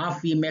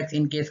half Vmax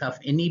in case of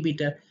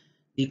inhibitor,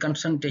 the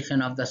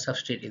concentration of the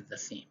substrate is the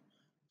same.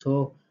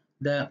 So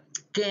the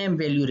Km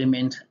value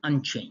remains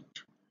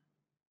unchanged.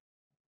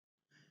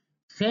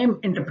 Same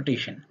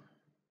interpretation,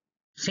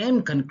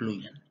 same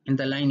conclusion in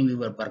the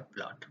Lineweaver-Burke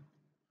plot.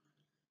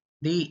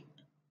 The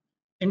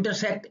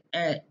intersect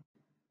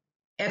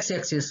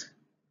x-axis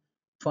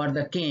for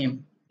the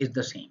Km is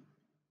the same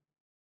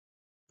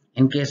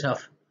in case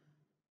of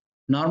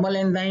normal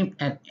enzyme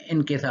and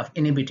in case of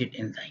inhibited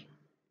enzyme.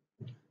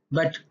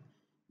 But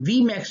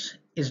Vmax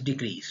is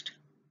decreased.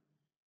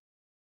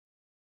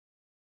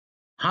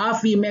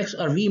 Half Vmax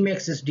or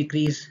Vmax is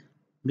decreased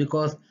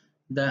because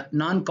the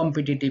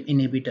non-competitive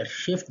inhibitor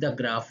shifts the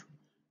graph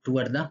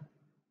toward the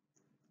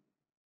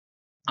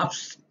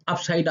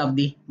upside of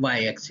the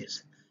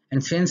y-axis.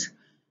 And since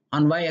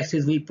on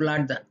y-axis we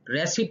plot the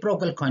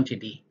reciprocal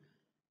quantity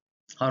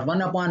or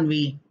 1 upon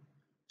V,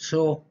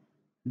 so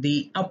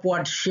the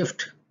upward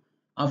shift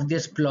of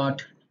this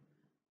plot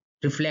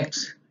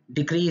reflects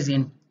decrease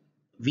in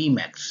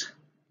Vmax.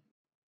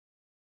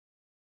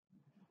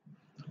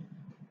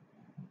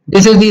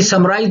 This is the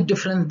summarized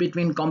difference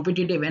between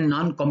competitive and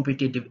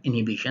non-competitive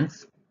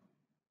inhibitions.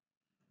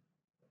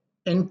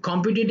 In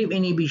competitive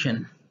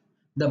inhibition,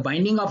 the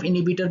binding of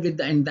inhibitor with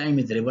the enzyme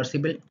is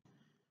reversible,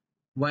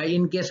 while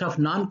in case of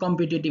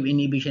non-competitive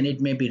inhibition, it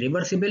may be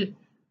reversible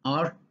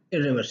or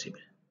irreversible.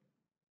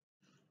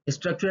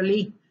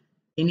 Structurally,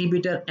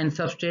 inhibitor and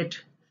substrate,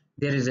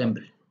 they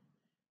resemble,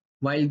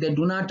 while they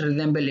do not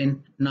resemble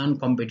in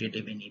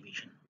non-competitive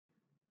inhibition.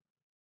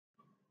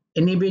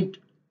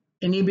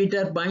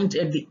 Inhibitor binds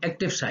at the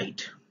active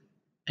site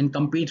and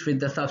competes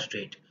with the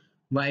substrate,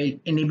 while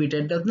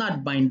inhibitor does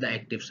not bind the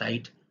active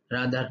site,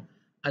 rather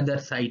other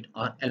site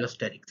or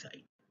allosteric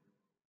site.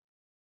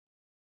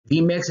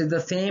 Vmax is the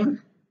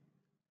same,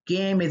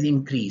 Km is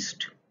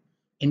increased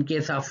in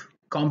case of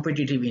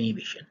competitive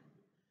inhibition,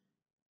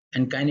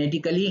 and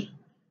kinetically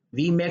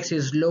Vmax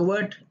is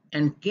lowered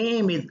and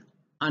Km is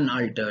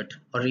unaltered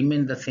or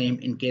remains the same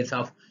in case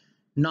of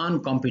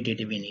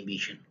non-competitive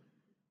inhibition.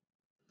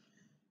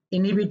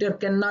 Inhibitor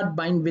cannot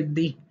bind with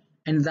the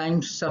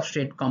enzyme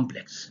substrate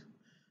complex.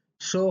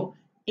 So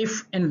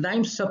if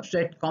enzyme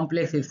substrate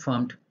complex is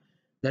formed,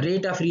 the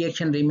rate of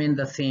reaction remains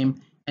the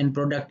same and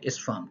product is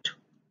formed.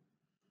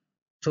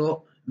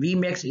 So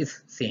Vmax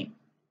is same.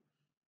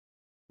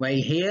 While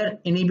here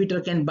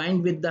inhibitor can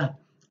bind with the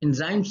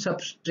enzyme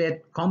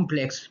substrate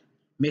complex,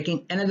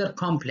 making another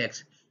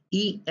complex,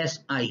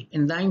 ESI,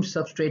 enzyme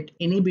substrate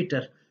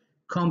inhibitor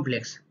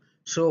complex.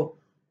 So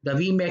the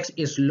Vmax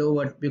is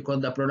lowered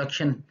because the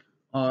production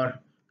or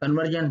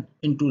conversion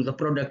into the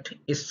product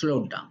is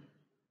slowed down.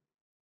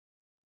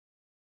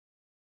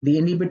 The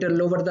inhibitor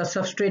lowers the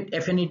substrate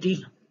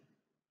affinity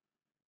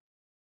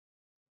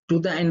to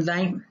the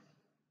enzyme,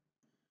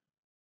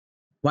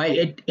 while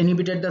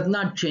inhibitor does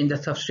not change the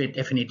substrate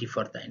affinity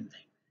for the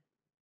enzyme.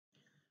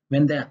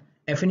 When the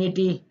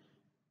affinity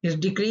is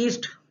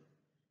decreased,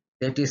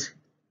 that is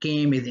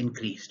Km is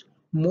increased.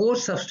 More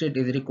substrate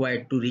is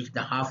required to reach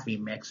the half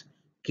Vmax,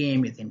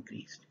 Km is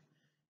increased.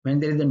 When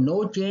there is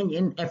no change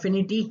in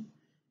affinity,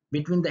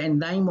 between the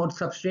enzyme or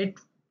substrate,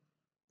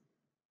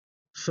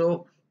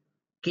 so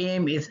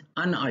Km is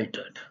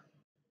unaltered.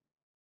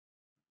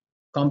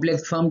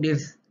 Complex formed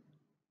is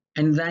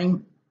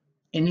enzyme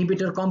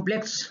inhibitor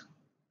complex,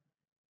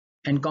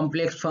 and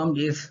complex formed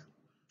is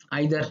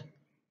either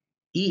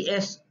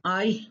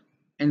ESI,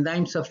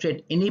 enzyme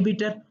substrate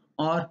inhibitor,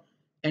 or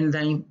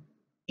enzyme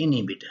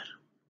inhibitor.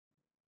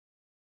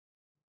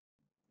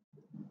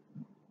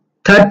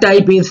 Third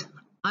type is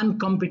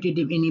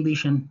uncompetitive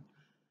inhibition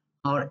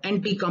or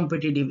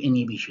anti-competitive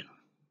inhibition.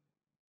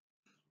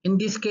 In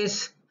this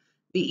case,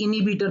 the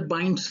inhibitor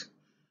binds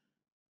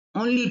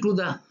only to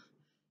the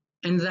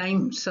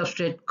enzyme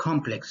substrate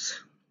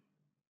complex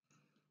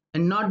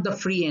and not the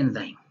free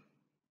enzyme.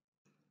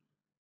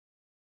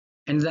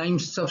 Enzyme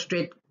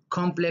substrate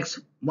complex,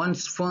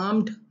 once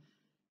formed,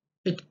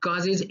 it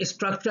causes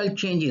structural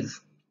changes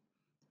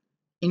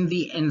in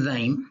the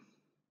enzyme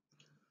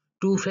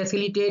to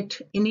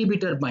facilitate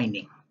inhibitor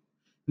binding,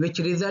 which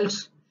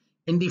results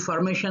in the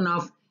formation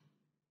of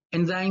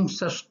enzyme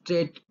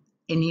substrate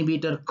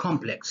inhibitor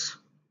complex.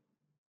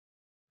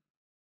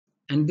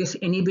 And this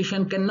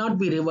inhibition cannot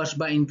be reversed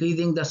by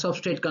increasing the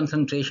substrate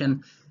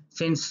concentration,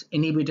 since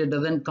inhibitor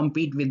doesn't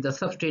compete with the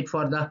substrate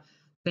for the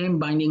same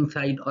binding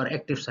site or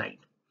active site.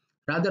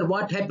 Rather,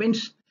 what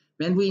happens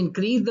when we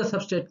increase the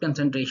substrate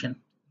concentration?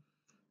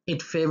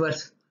 It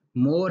favors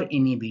more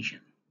inhibition.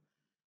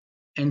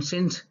 And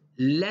since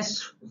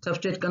less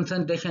substrate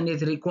concentration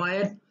is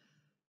required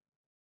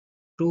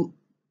to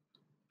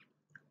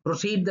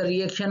proceed the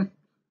reaction,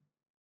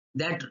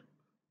 that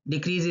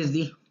decreases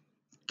the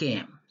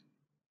Km.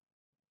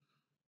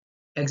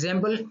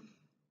 Example,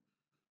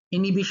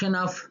 inhibition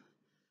of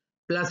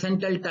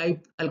placental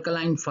type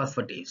alkaline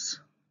phosphatase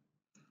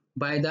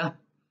by the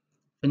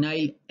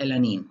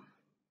phenylalanine.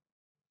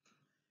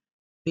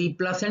 The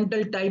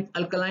placental type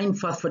alkaline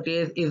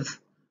phosphatase is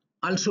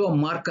also a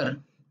marker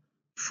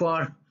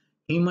for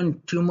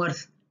human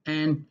tumors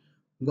and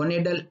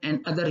gonadal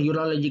and other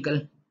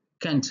urological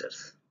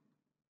cancers.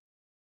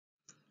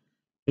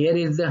 Here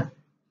is the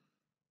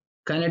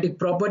kinetic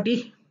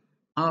property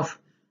of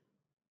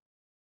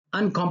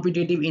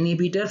uncompetitive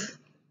inhibitors.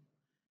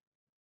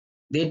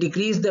 They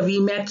decrease the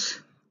Vmax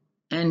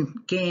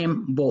and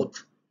Km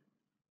both.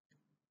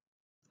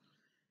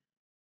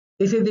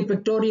 This is the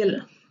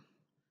pictorial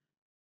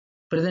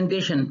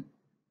presentation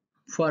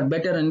for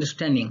better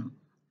understanding.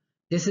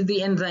 This is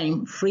the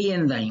enzyme, free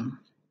enzyme,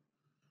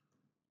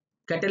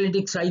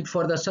 catalytic site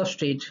for the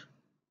substrate,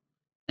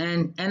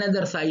 and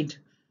another site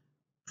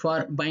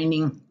for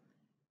binding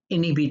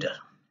inhibitor.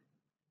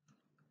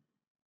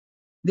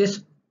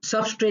 This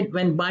substrate,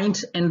 when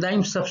binds,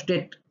 enzyme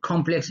substrate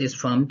complex is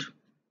formed,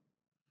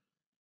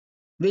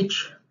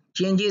 which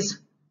changes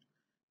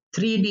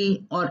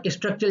 3D or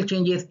structural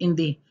changes in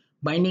the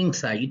binding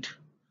site.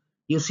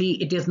 You see,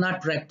 it is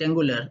not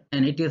rectangular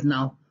and it is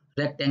now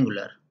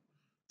rectangular.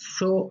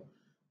 So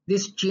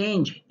this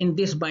change in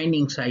this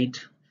binding site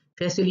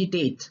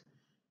facilitates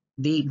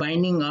the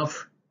binding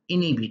of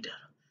inhibitor.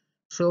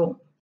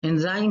 So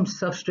enzyme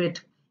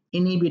substrate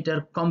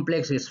inhibitor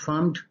complex is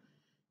formed,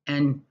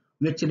 and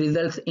which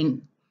results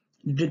in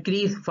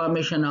decreased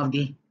formation of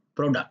the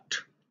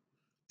product.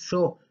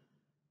 So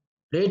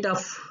rate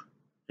of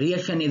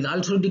reaction is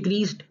also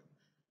decreased,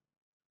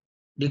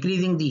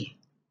 decreasing the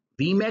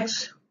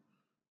Vmax,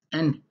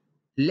 and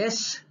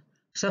less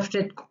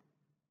substrate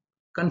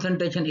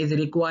concentration is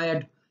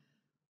required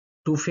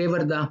to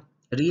favor the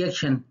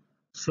reaction,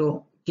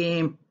 so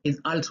Km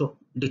is also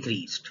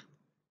decreased.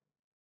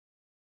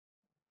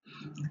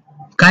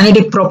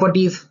 Kinetic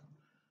properties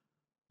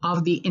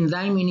of the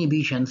enzyme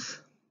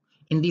inhibitions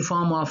in the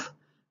form of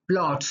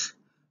plots,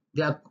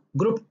 they are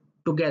grouped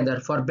together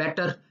for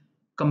better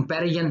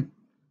comparison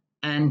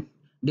and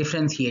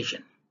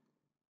differentiation.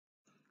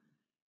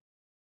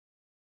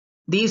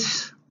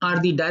 These are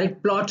the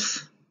direct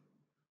plots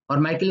or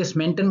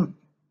Michaelis-Menten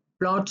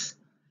plots.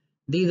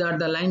 These are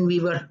the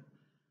Lineweaver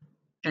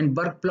and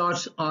Burke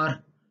plots or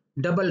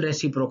double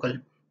reciprocal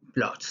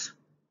plots.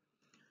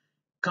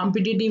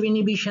 Competitive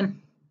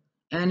inhibition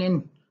and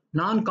in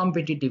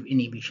non-competitive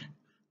inhibition,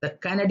 the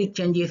kinetic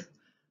changes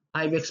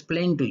I've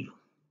explained to you.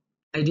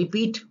 I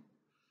repeat,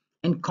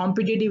 in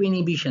competitive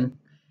inhibition,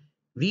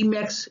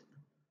 Vmax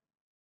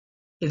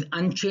is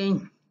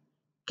unchanged,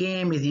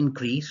 Km is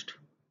increased.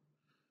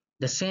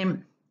 The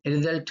same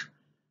result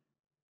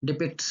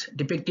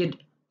depicted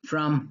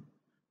from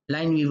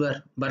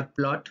Lineweaver-Burke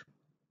plot.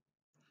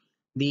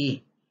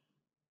 The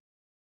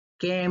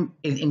Km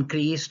is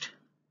increased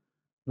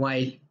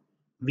while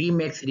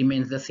Vmax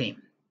remains the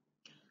same.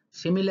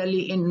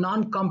 Similarly, in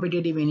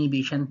non-competitive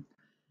inhibition,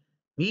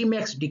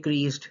 Vmax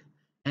decreased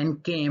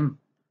and Km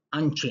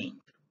unchanged.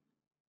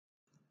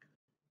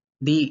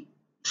 The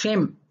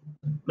same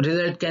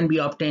result can be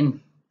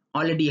obtained,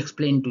 already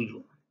explained to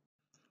you.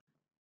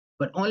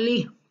 But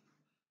only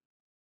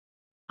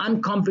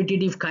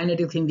uncompetitive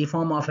kinetics in the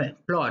form of a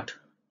plot,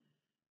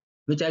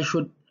 which I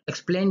should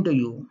explain to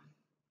you.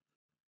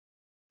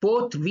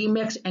 Both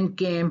Vmax and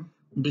Km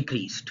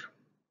decreased.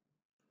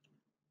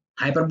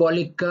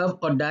 hyperbolic curve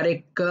or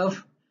direct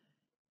curve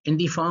in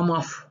the form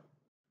of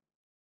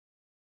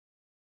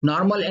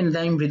normal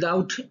enzyme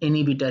without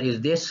inhibitor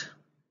is this,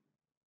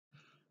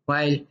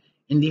 while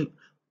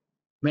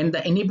when the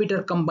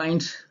inhibitor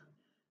combines,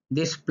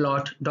 this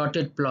plot,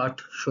 dotted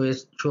plot,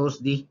 shows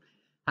the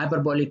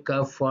hyperbolic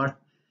curve for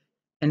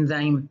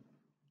enzyme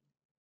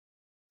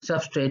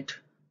substrate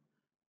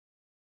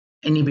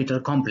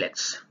inhibitor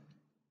complex.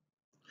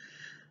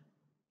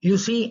 You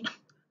see,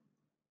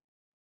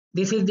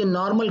 this is the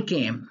normal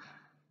Km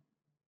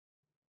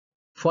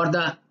for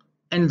the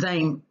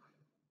enzyme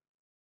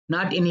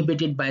not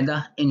inhibited by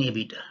the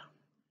inhibitor.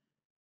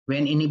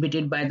 When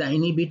inhibited by the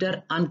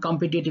inhibitor,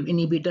 uncompetitive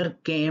inhibitor,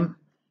 Km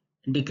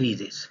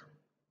decreases.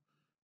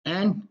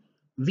 And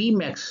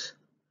Vmax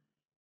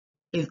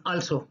is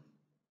also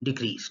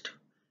decreased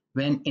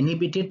when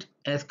inhibited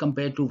as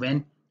compared to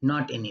when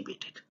not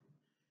inhibited.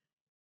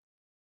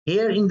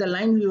 Here in the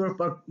line viewer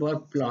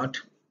work plot,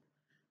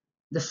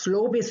 the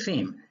slope is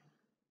same,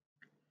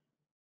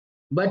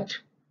 but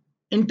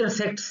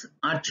intersects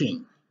are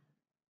changed.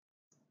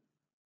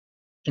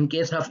 In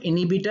case of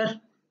inhibitor,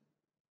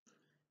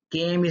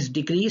 Km is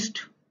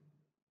decreased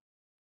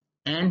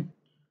and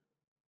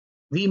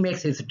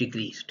Vmax is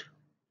decreased.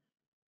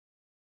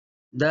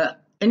 The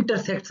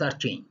intersects are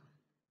changed.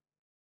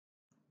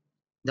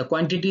 The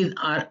quantities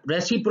are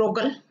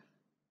reciprocal.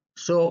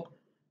 So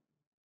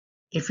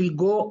if we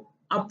go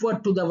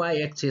upward to the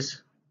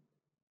y-axis,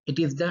 it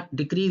is the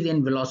decrease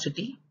in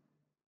velocity.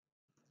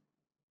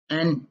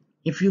 And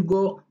if you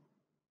go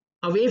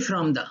away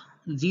from the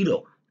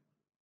zero,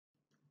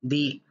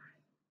 the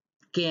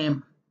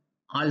Km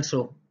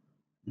also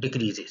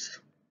decreases.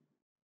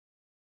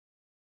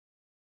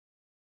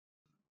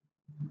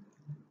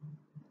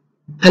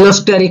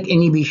 Allosteric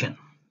inhibition.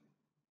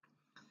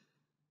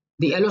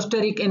 The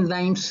allosteric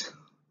enzymes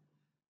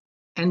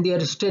and their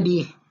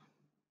study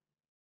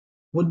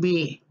would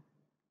be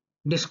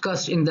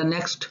discussed in the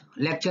next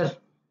lecture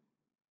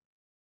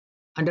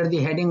under the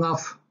heading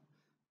of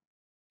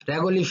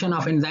regulation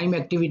of enzyme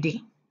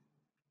activity.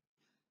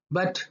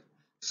 But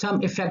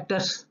some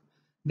effectors,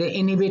 they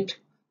inhibit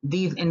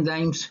these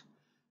enzymes,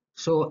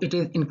 so it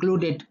is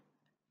included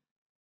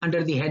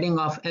under the heading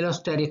of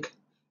allosteric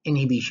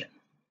inhibition.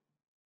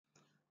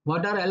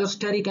 What are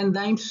allosteric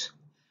enzymes?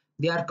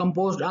 They are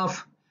composed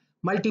of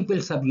multiple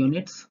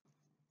subunits.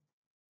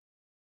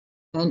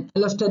 An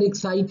allosteric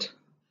site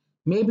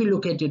may be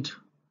located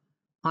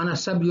on a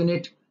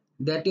subunit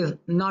that is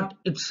not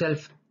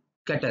itself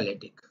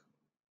catalytic.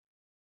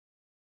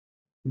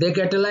 They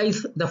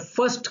catalyze the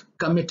first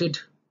committed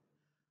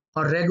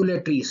or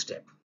regulatory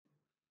step.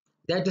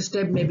 That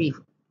step may be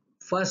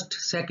first,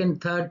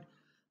 second, third,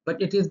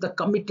 but it is the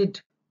committed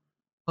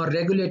or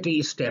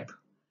regulatory step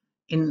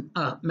in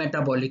a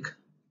metabolic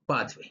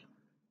pathway.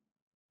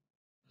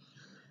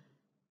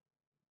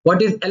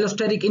 What is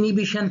allosteric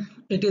inhibition?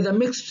 It is a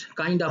mixed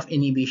kind of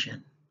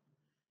inhibition.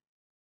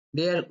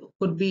 There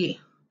could be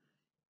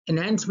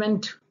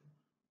enhancement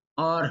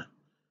or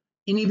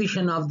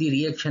inhibition of the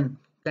reaction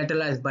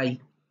catalyzed by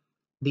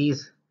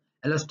these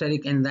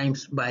allosteric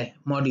enzymes by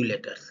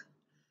modulators.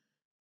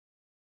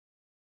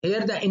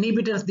 Here the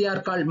inhibitors, they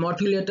are called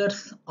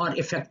modulators or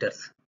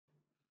effectors,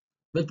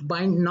 which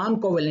bind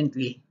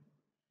non-covalently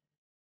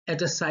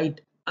at a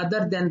site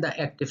other than the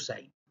active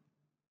site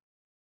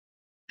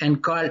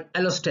and called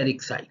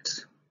allosteric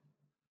sites.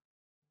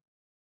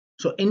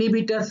 So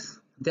inhibitors,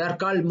 they are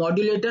called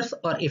modulators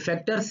or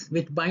effectors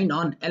which bind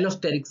on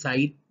allosteric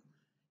site,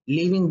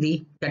 leaving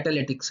the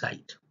catalytic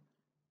site.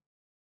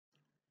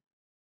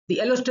 The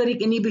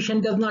allosteric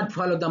inhibition does not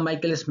follow the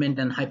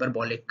Michaelis-Menten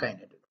hyperbolic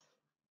kinetics.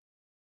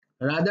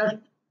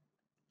 Rather,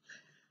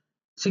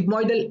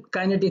 sigmoidal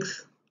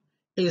kinetics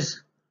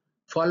is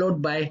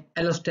followed by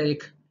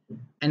allosteric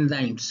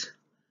enzymes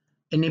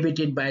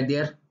inhibited by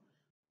their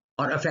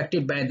or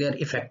affected by their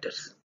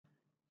effectors,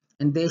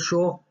 and they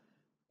show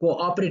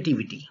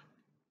cooperativity.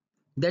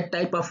 That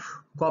type of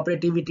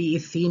cooperativity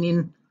is seen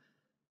in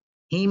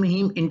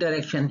heme-heme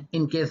interaction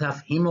in case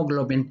of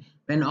hemoglobin.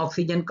 When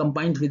oxygen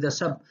combines with a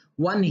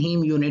sub-1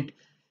 heme unit,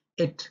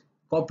 it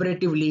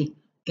cooperatively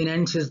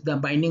enhances the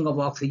binding of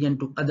oxygen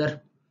to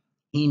other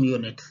heme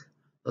units.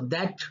 So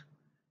that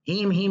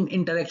heme-heme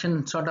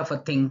interaction sort of a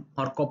thing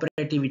or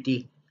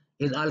cooperativity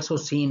is also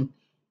seen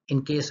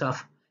in case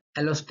of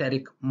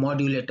allosteric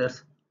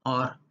modulators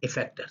or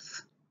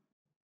effectors.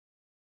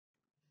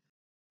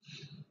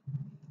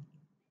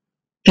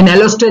 In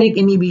allosteric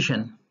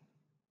inhibition,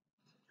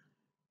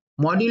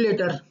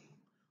 modulator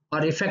or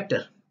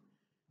effector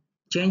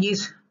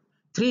changes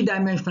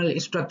three-dimensional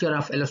structure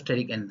of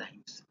allosteric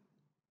enzymes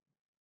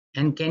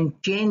and can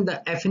change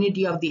the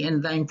affinity of the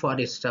enzyme for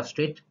its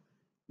substrate,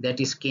 that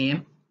is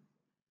Km,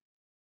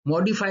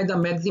 modify the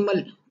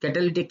maximal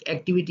catalytic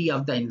activity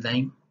of the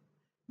enzyme,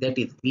 that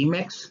is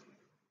Vmax,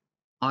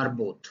 or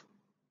both.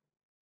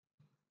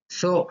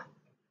 So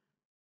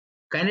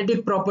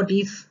kinetic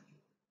properties,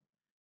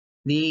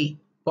 the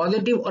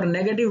positive or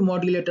negative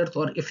modulators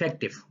or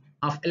effective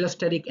of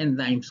allosteric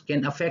enzymes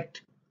can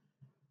affect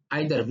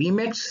either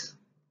Vmax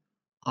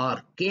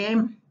or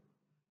Km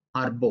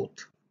or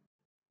both.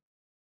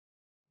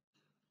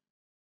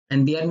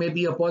 And there may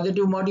be a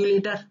positive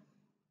modulator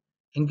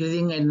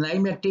increasing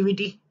enzyme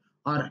activity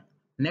or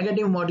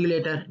negative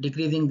modulator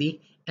decreasing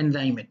the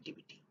enzyme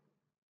activity.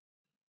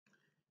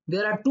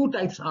 There are two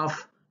types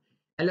of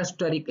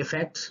allosteric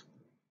effects: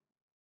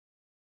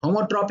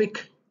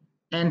 homotropic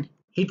and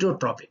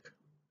heterotropic.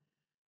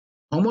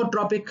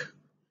 Homotropic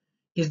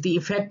is the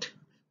effect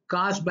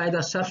caused by the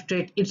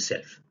substrate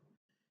itself,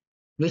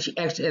 which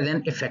acts as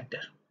an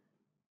effector,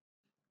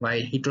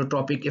 while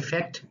heterotropic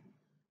effect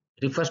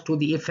refers to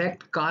the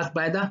effect caused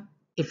by the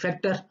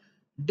effector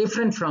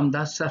different from the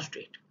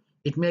substrate.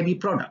 It may be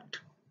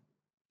product.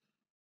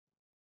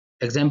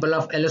 Example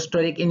of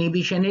allosteric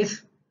inhibition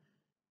is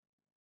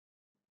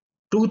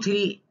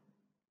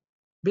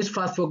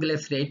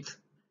 2,3-bisphosphoglycerates,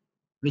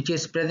 which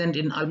is present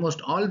in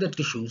almost all the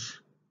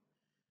tissues,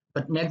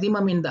 but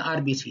maximum in the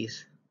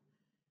RBCs,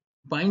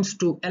 binds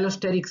to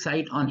allosteric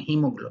site on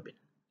hemoglobin.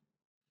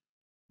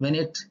 When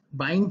it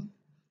binds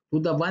to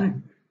the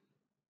one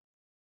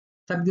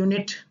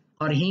subunit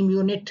or heme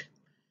unit,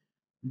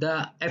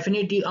 the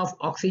affinity of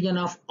oxygen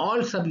of all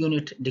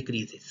subunit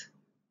decreases.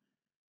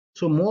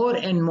 So more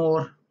and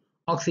more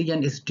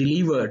oxygen is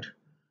delivered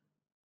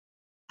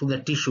to the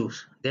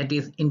tissues, that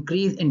is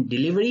increase in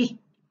delivery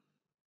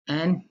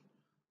and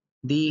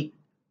the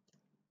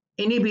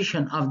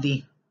inhibition of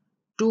the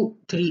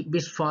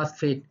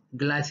 2,3-bisphosphate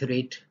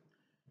glycerate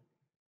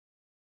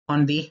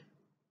on the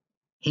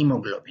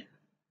hemoglobin.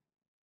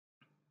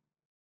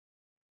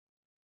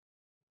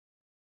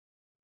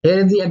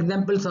 Here are the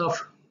examples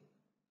of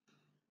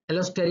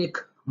allosteric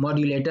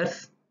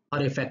modulators or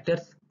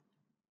effectors.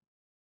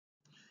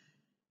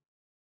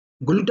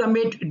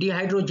 Glutamate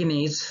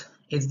dehydrogenase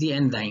is the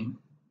enzyme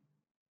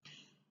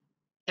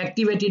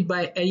activated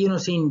by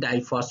adenosine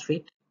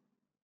diphosphate,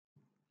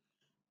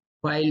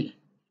 while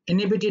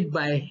inhibited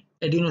by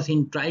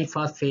adenosine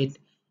triphosphate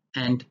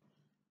and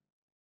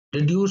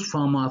reduced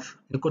form of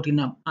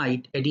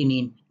nicotinamide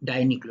adenine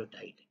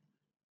dinucleotide,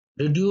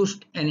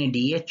 reduced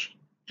NADH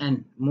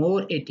and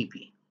more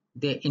ATP.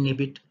 They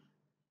inhibit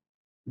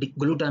the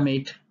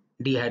glutamate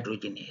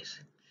dehydrogenase.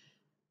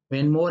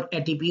 When more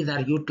ATPs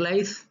are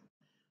utilized,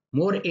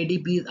 more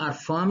ADPs are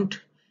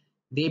formed.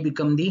 They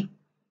become the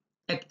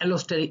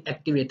allosteric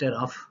activator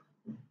of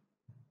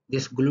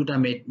this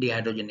glutamate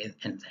dehydrogenase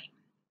enzyme.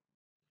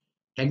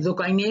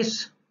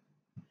 Hexokinase,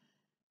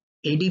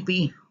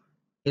 ADP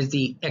is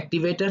the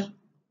activator,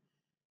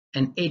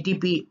 and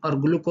ATP or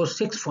glucose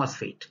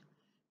 6-phosphate,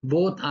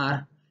 both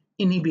are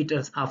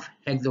inhibitors of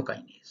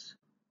hexokinase.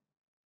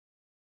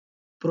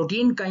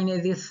 Protein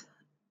kinases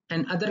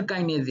and other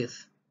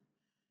kinases,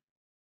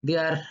 they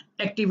are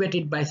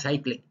activated by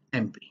cyclic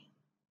AMP.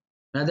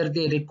 Rather,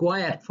 they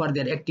require for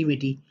their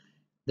activity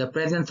the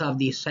presence of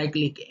the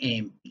cyclic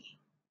AMP.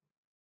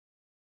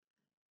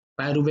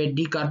 Pyruvate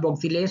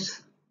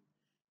decarboxylase,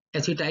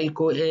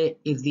 acetyl-CoA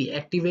is the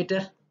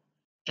activator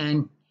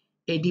and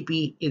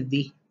ADP is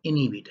the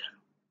inhibitor.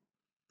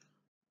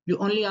 You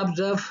only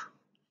observe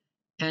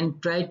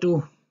and try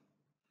to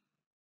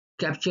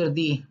capture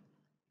the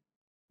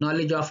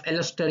knowledge of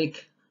allosteric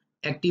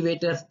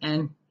activators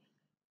and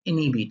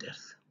inhibitors,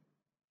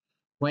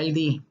 while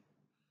the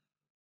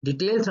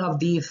details of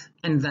these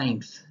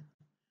enzymes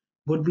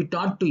would be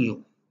taught to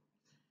you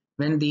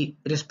when the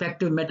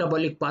respective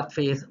metabolic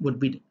pathways would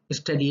be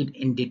studied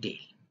in detail.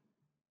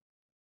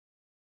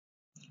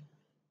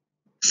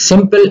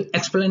 Simple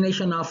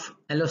explanation of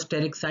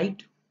allosteric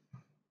site.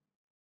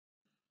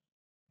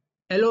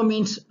 Allo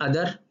means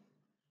other,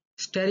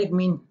 steric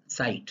means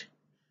site.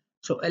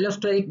 So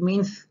allosteric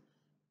means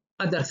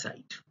other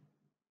site.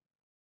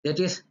 That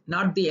is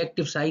not the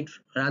active site,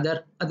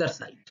 rather other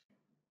site.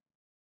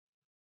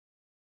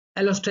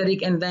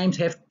 Allosteric enzymes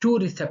have two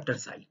receptor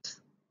sites.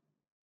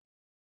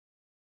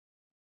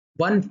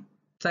 One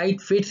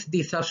site fits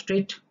the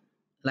substrate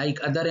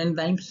like other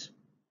enzymes.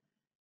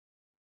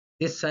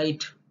 This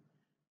site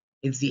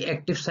is the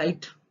active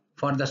site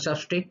for the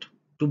substrate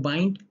to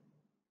bind.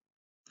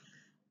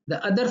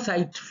 The other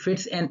site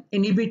fits an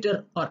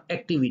inhibitor or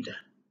activator.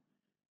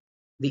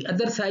 The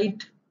other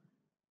site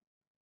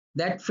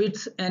that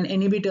fits an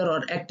inhibitor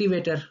or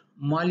activator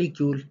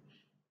molecule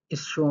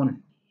is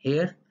shown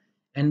here,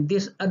 and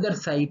this other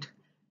site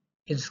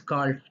is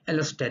called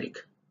allosteric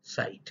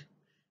site,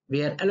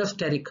 where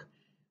allosteric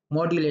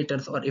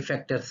modulators or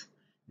effectors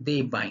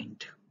they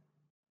bind.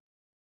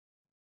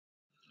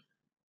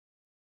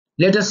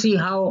 Let us see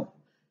how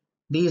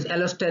these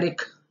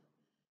allosteric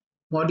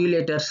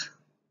modulators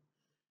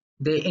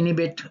they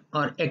inhibit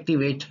or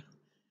activate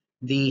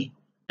the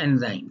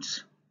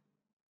enzymes.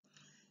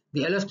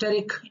 The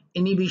allosteric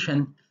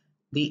inhibition,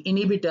 the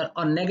inhibitor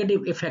or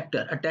negative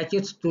effector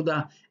attaches to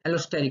the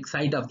allosteric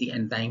site of the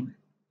enzyme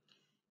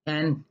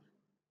and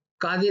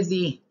causes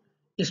the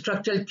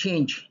structural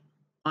change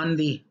on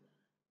the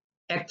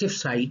active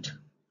site.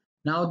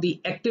 Now the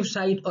active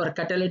site or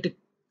catalytic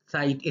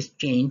site is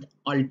changed,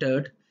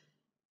 altered,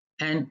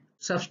 and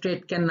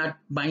substrate cannot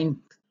bind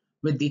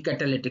with the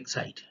catalytic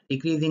site,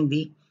 decreasing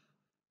the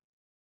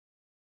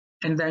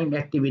enzyme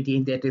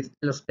activity, that is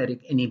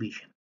allosteric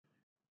inhibition.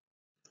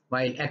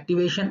 While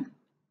activation,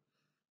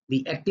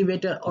 the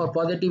activator or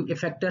positive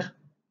effector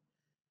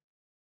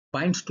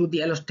binds to the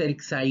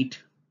allosteric site,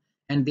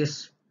 and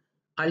this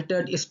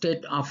altered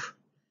state of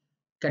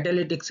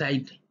catalytic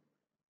site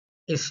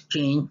is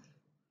changed,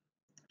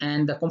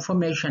 and the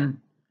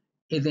conformation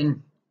is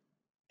in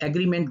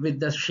agreement with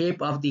the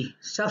shape of the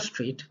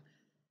substrate,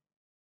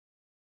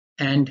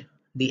 and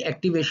the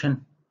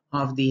activation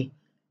of the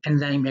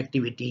enzyme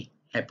activity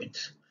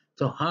happens.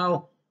 So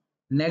how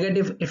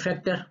negative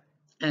effector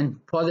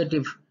and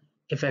positive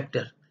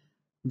effector,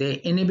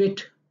 they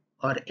inhibit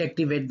or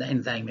activate the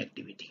enzyme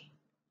activity.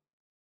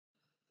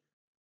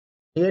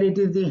 Here it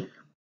is the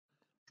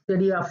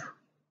study of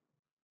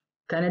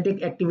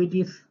kinetic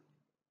activities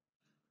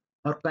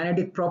or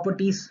kinetic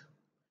properties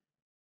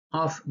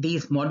of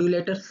these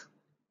modulators.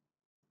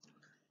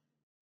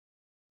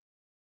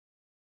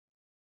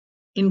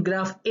 In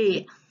graph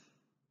A,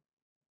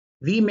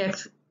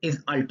 Vmax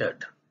is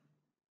altered.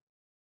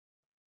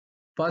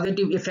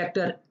 Positive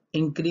effector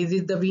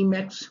increases the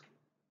Vmax,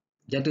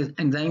 that is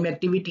enzyme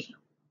activity,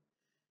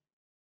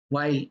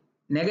 while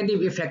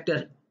negative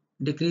effector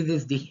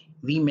decreases the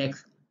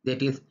Vmax,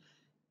 that is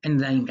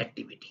enzyme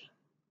activity.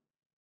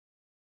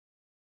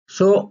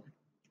 So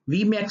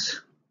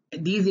Vmax,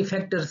 these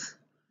effectors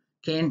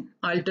can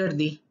alter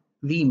the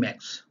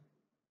Vmax.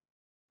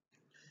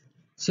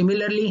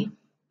 Similarly,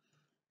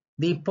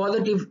 the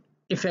positive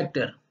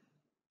effector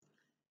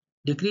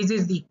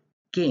decreases the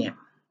Km,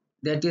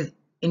 that is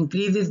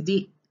increases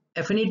the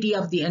affinity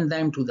of the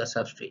enzyme to the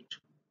substrate,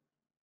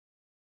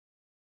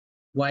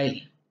 while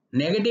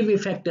negative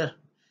effector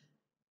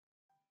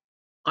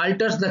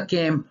alters the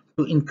Km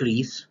to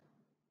increase,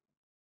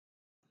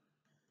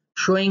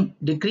 showing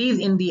decrease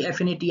in the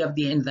affinity of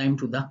the enzyme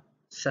to the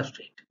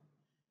substrate.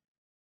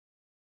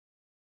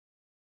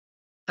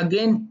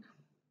 Again,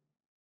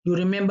 you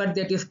remember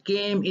that is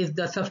Km is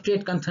the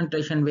substrate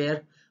concentration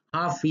where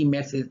half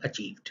Vmax is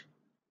achieved.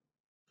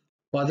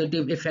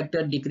 Positive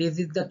effector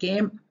decreases the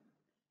Km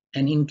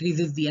and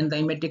increases the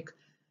enzymatic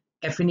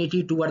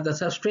affinity toward the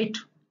substrate,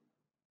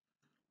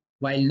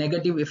 while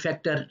negative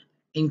effector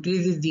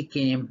increases the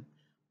Km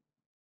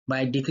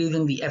by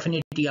decreasing the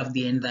affinity of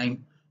the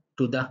enzyme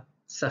to the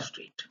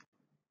substrate.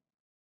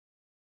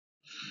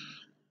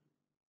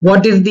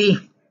 What is the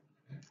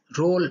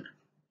role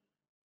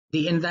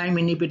the enzyme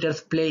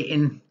inhibitors play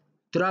in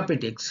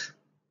therapeutics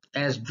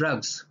as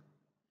drugs?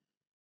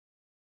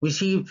 We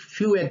see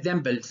few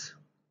examples.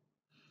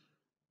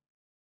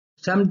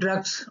 Some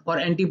drugs or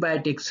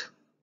antibiotics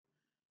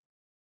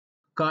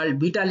called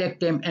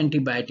beta-lactam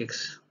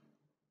antibiotics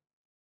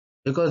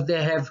because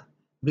they have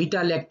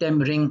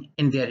beta-lactam ring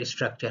in their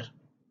structure.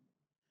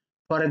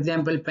 For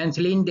example,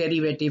 penicillin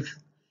derivatives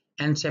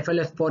and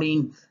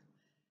cephalosporins,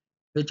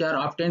 which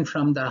are obtained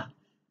from the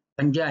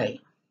fungi,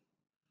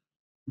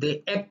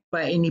 they act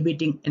by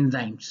inhibiting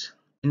enzymes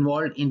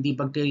involved in the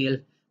bacterial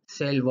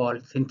cell wall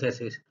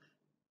synthesis,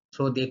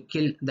 so they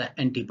kill the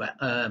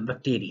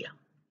bacteria.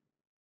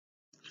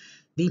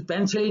 The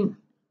penicillin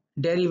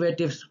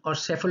derivatives or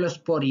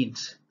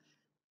cephalosporins,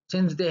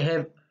 since they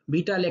have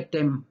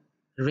beta-lactam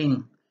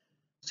ring,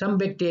 some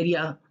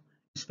bacteria,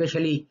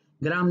 especially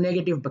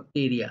gram-negative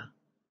bacteria,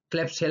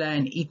 Klebsiella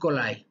and E.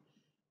 coli,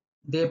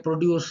 they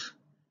produce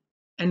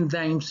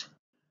enzymes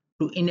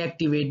to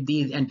inactivate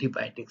these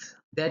antibiotics.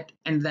 That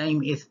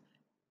enzyme is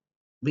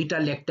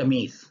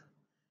beta-lactamase.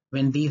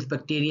 When these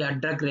bacteria,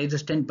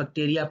 drug-resistant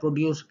bacteria,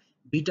 produce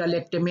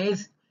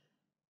beta-lactamase,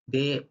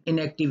 they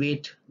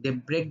inactivate, they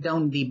break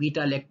down the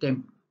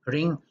beta-lactam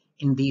ring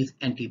in these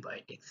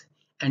antibiotics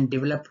and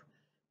develop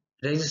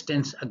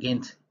resistance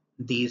against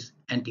these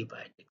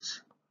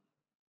antibiotics.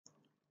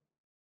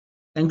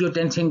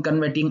 Angiotensin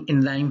converting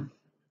enzyme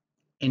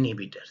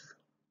inhibitors.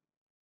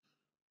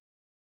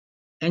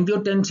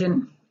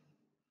 Angiotensin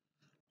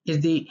is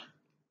the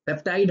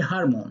peptide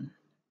hormone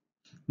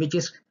which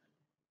is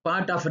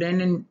part of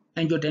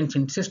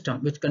renin-angiotensin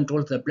system, which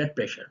controls the blood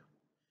pressure.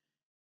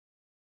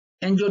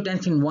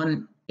 Angiotensin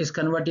 1 is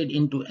converted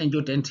into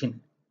angiotensin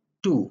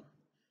 2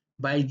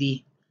 by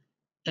the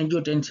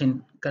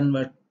angiotensin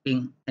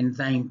converting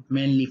enzyme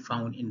mainly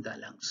found in the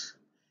lungs.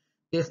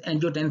 This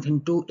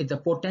angiotensin 2 is a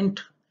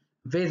potent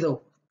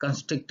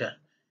vasoconstrictor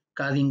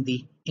causing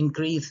the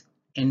increase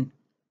in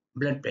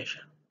blood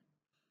pressure.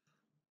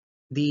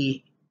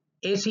 The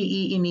ACE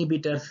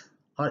inhibitors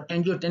or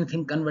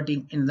angiotensin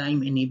converting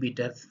enzyme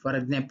inhibitors, for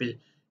example,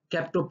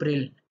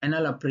 captopril,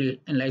 enalapril,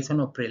 and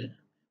lisinopril,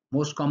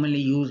 most commonly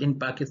used in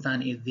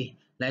Pakistan is the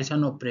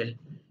lisinopril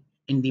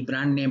in the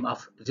brand name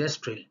of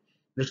Zestril,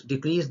 which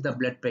decrease the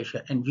blood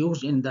pressure and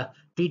used in the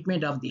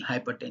treatment of the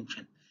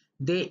hypertension.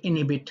 They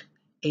inhibit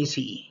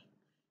ACE,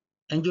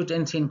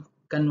 angiotensin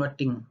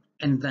converting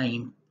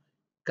enzyme,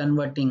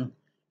 converting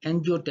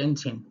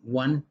angiotensin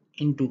 1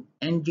 into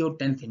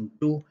angiotensin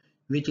 2,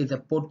 which is a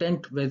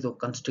potent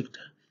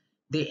vasoconstrictor.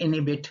 They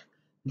inhibit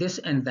this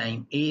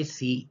enzyme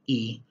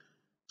ACE,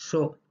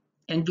 so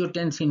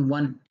angiotensin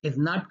 1 is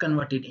not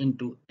converted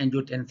into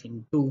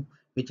angiotensin 2,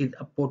 which is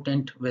a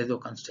potent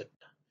vasoconstrictor.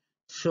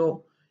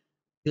 So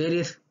there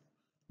is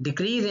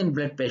decrease in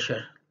blood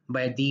pressure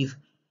by these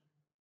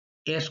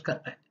ACE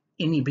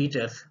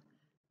inhibitors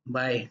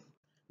by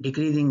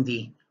decreasing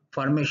the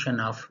formation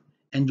of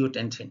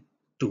angiotensin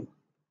II.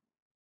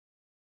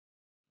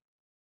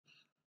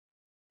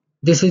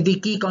 This is the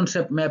key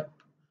concept map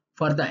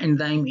for the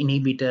enzyme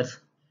inhibitors: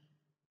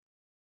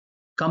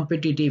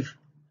 competitive,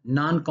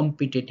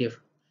 non-competitive,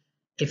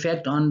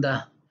 effect on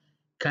the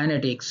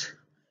kinetics,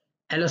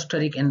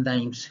 allosteric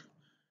enzymes,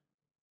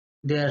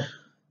 their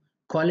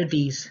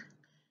qualities,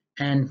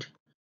 and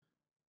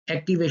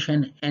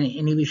activation and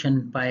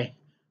inhibition by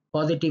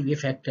positive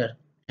effector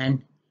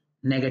and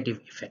negative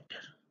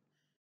effector.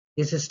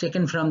 This is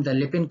taken from the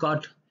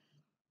Lippincott,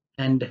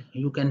 and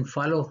you can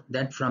follow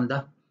that from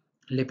the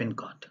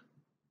Lippincott.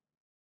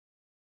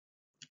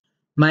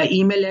 My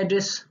email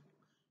address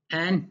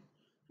and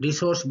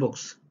resource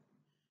books.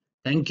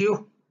 Thank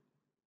you.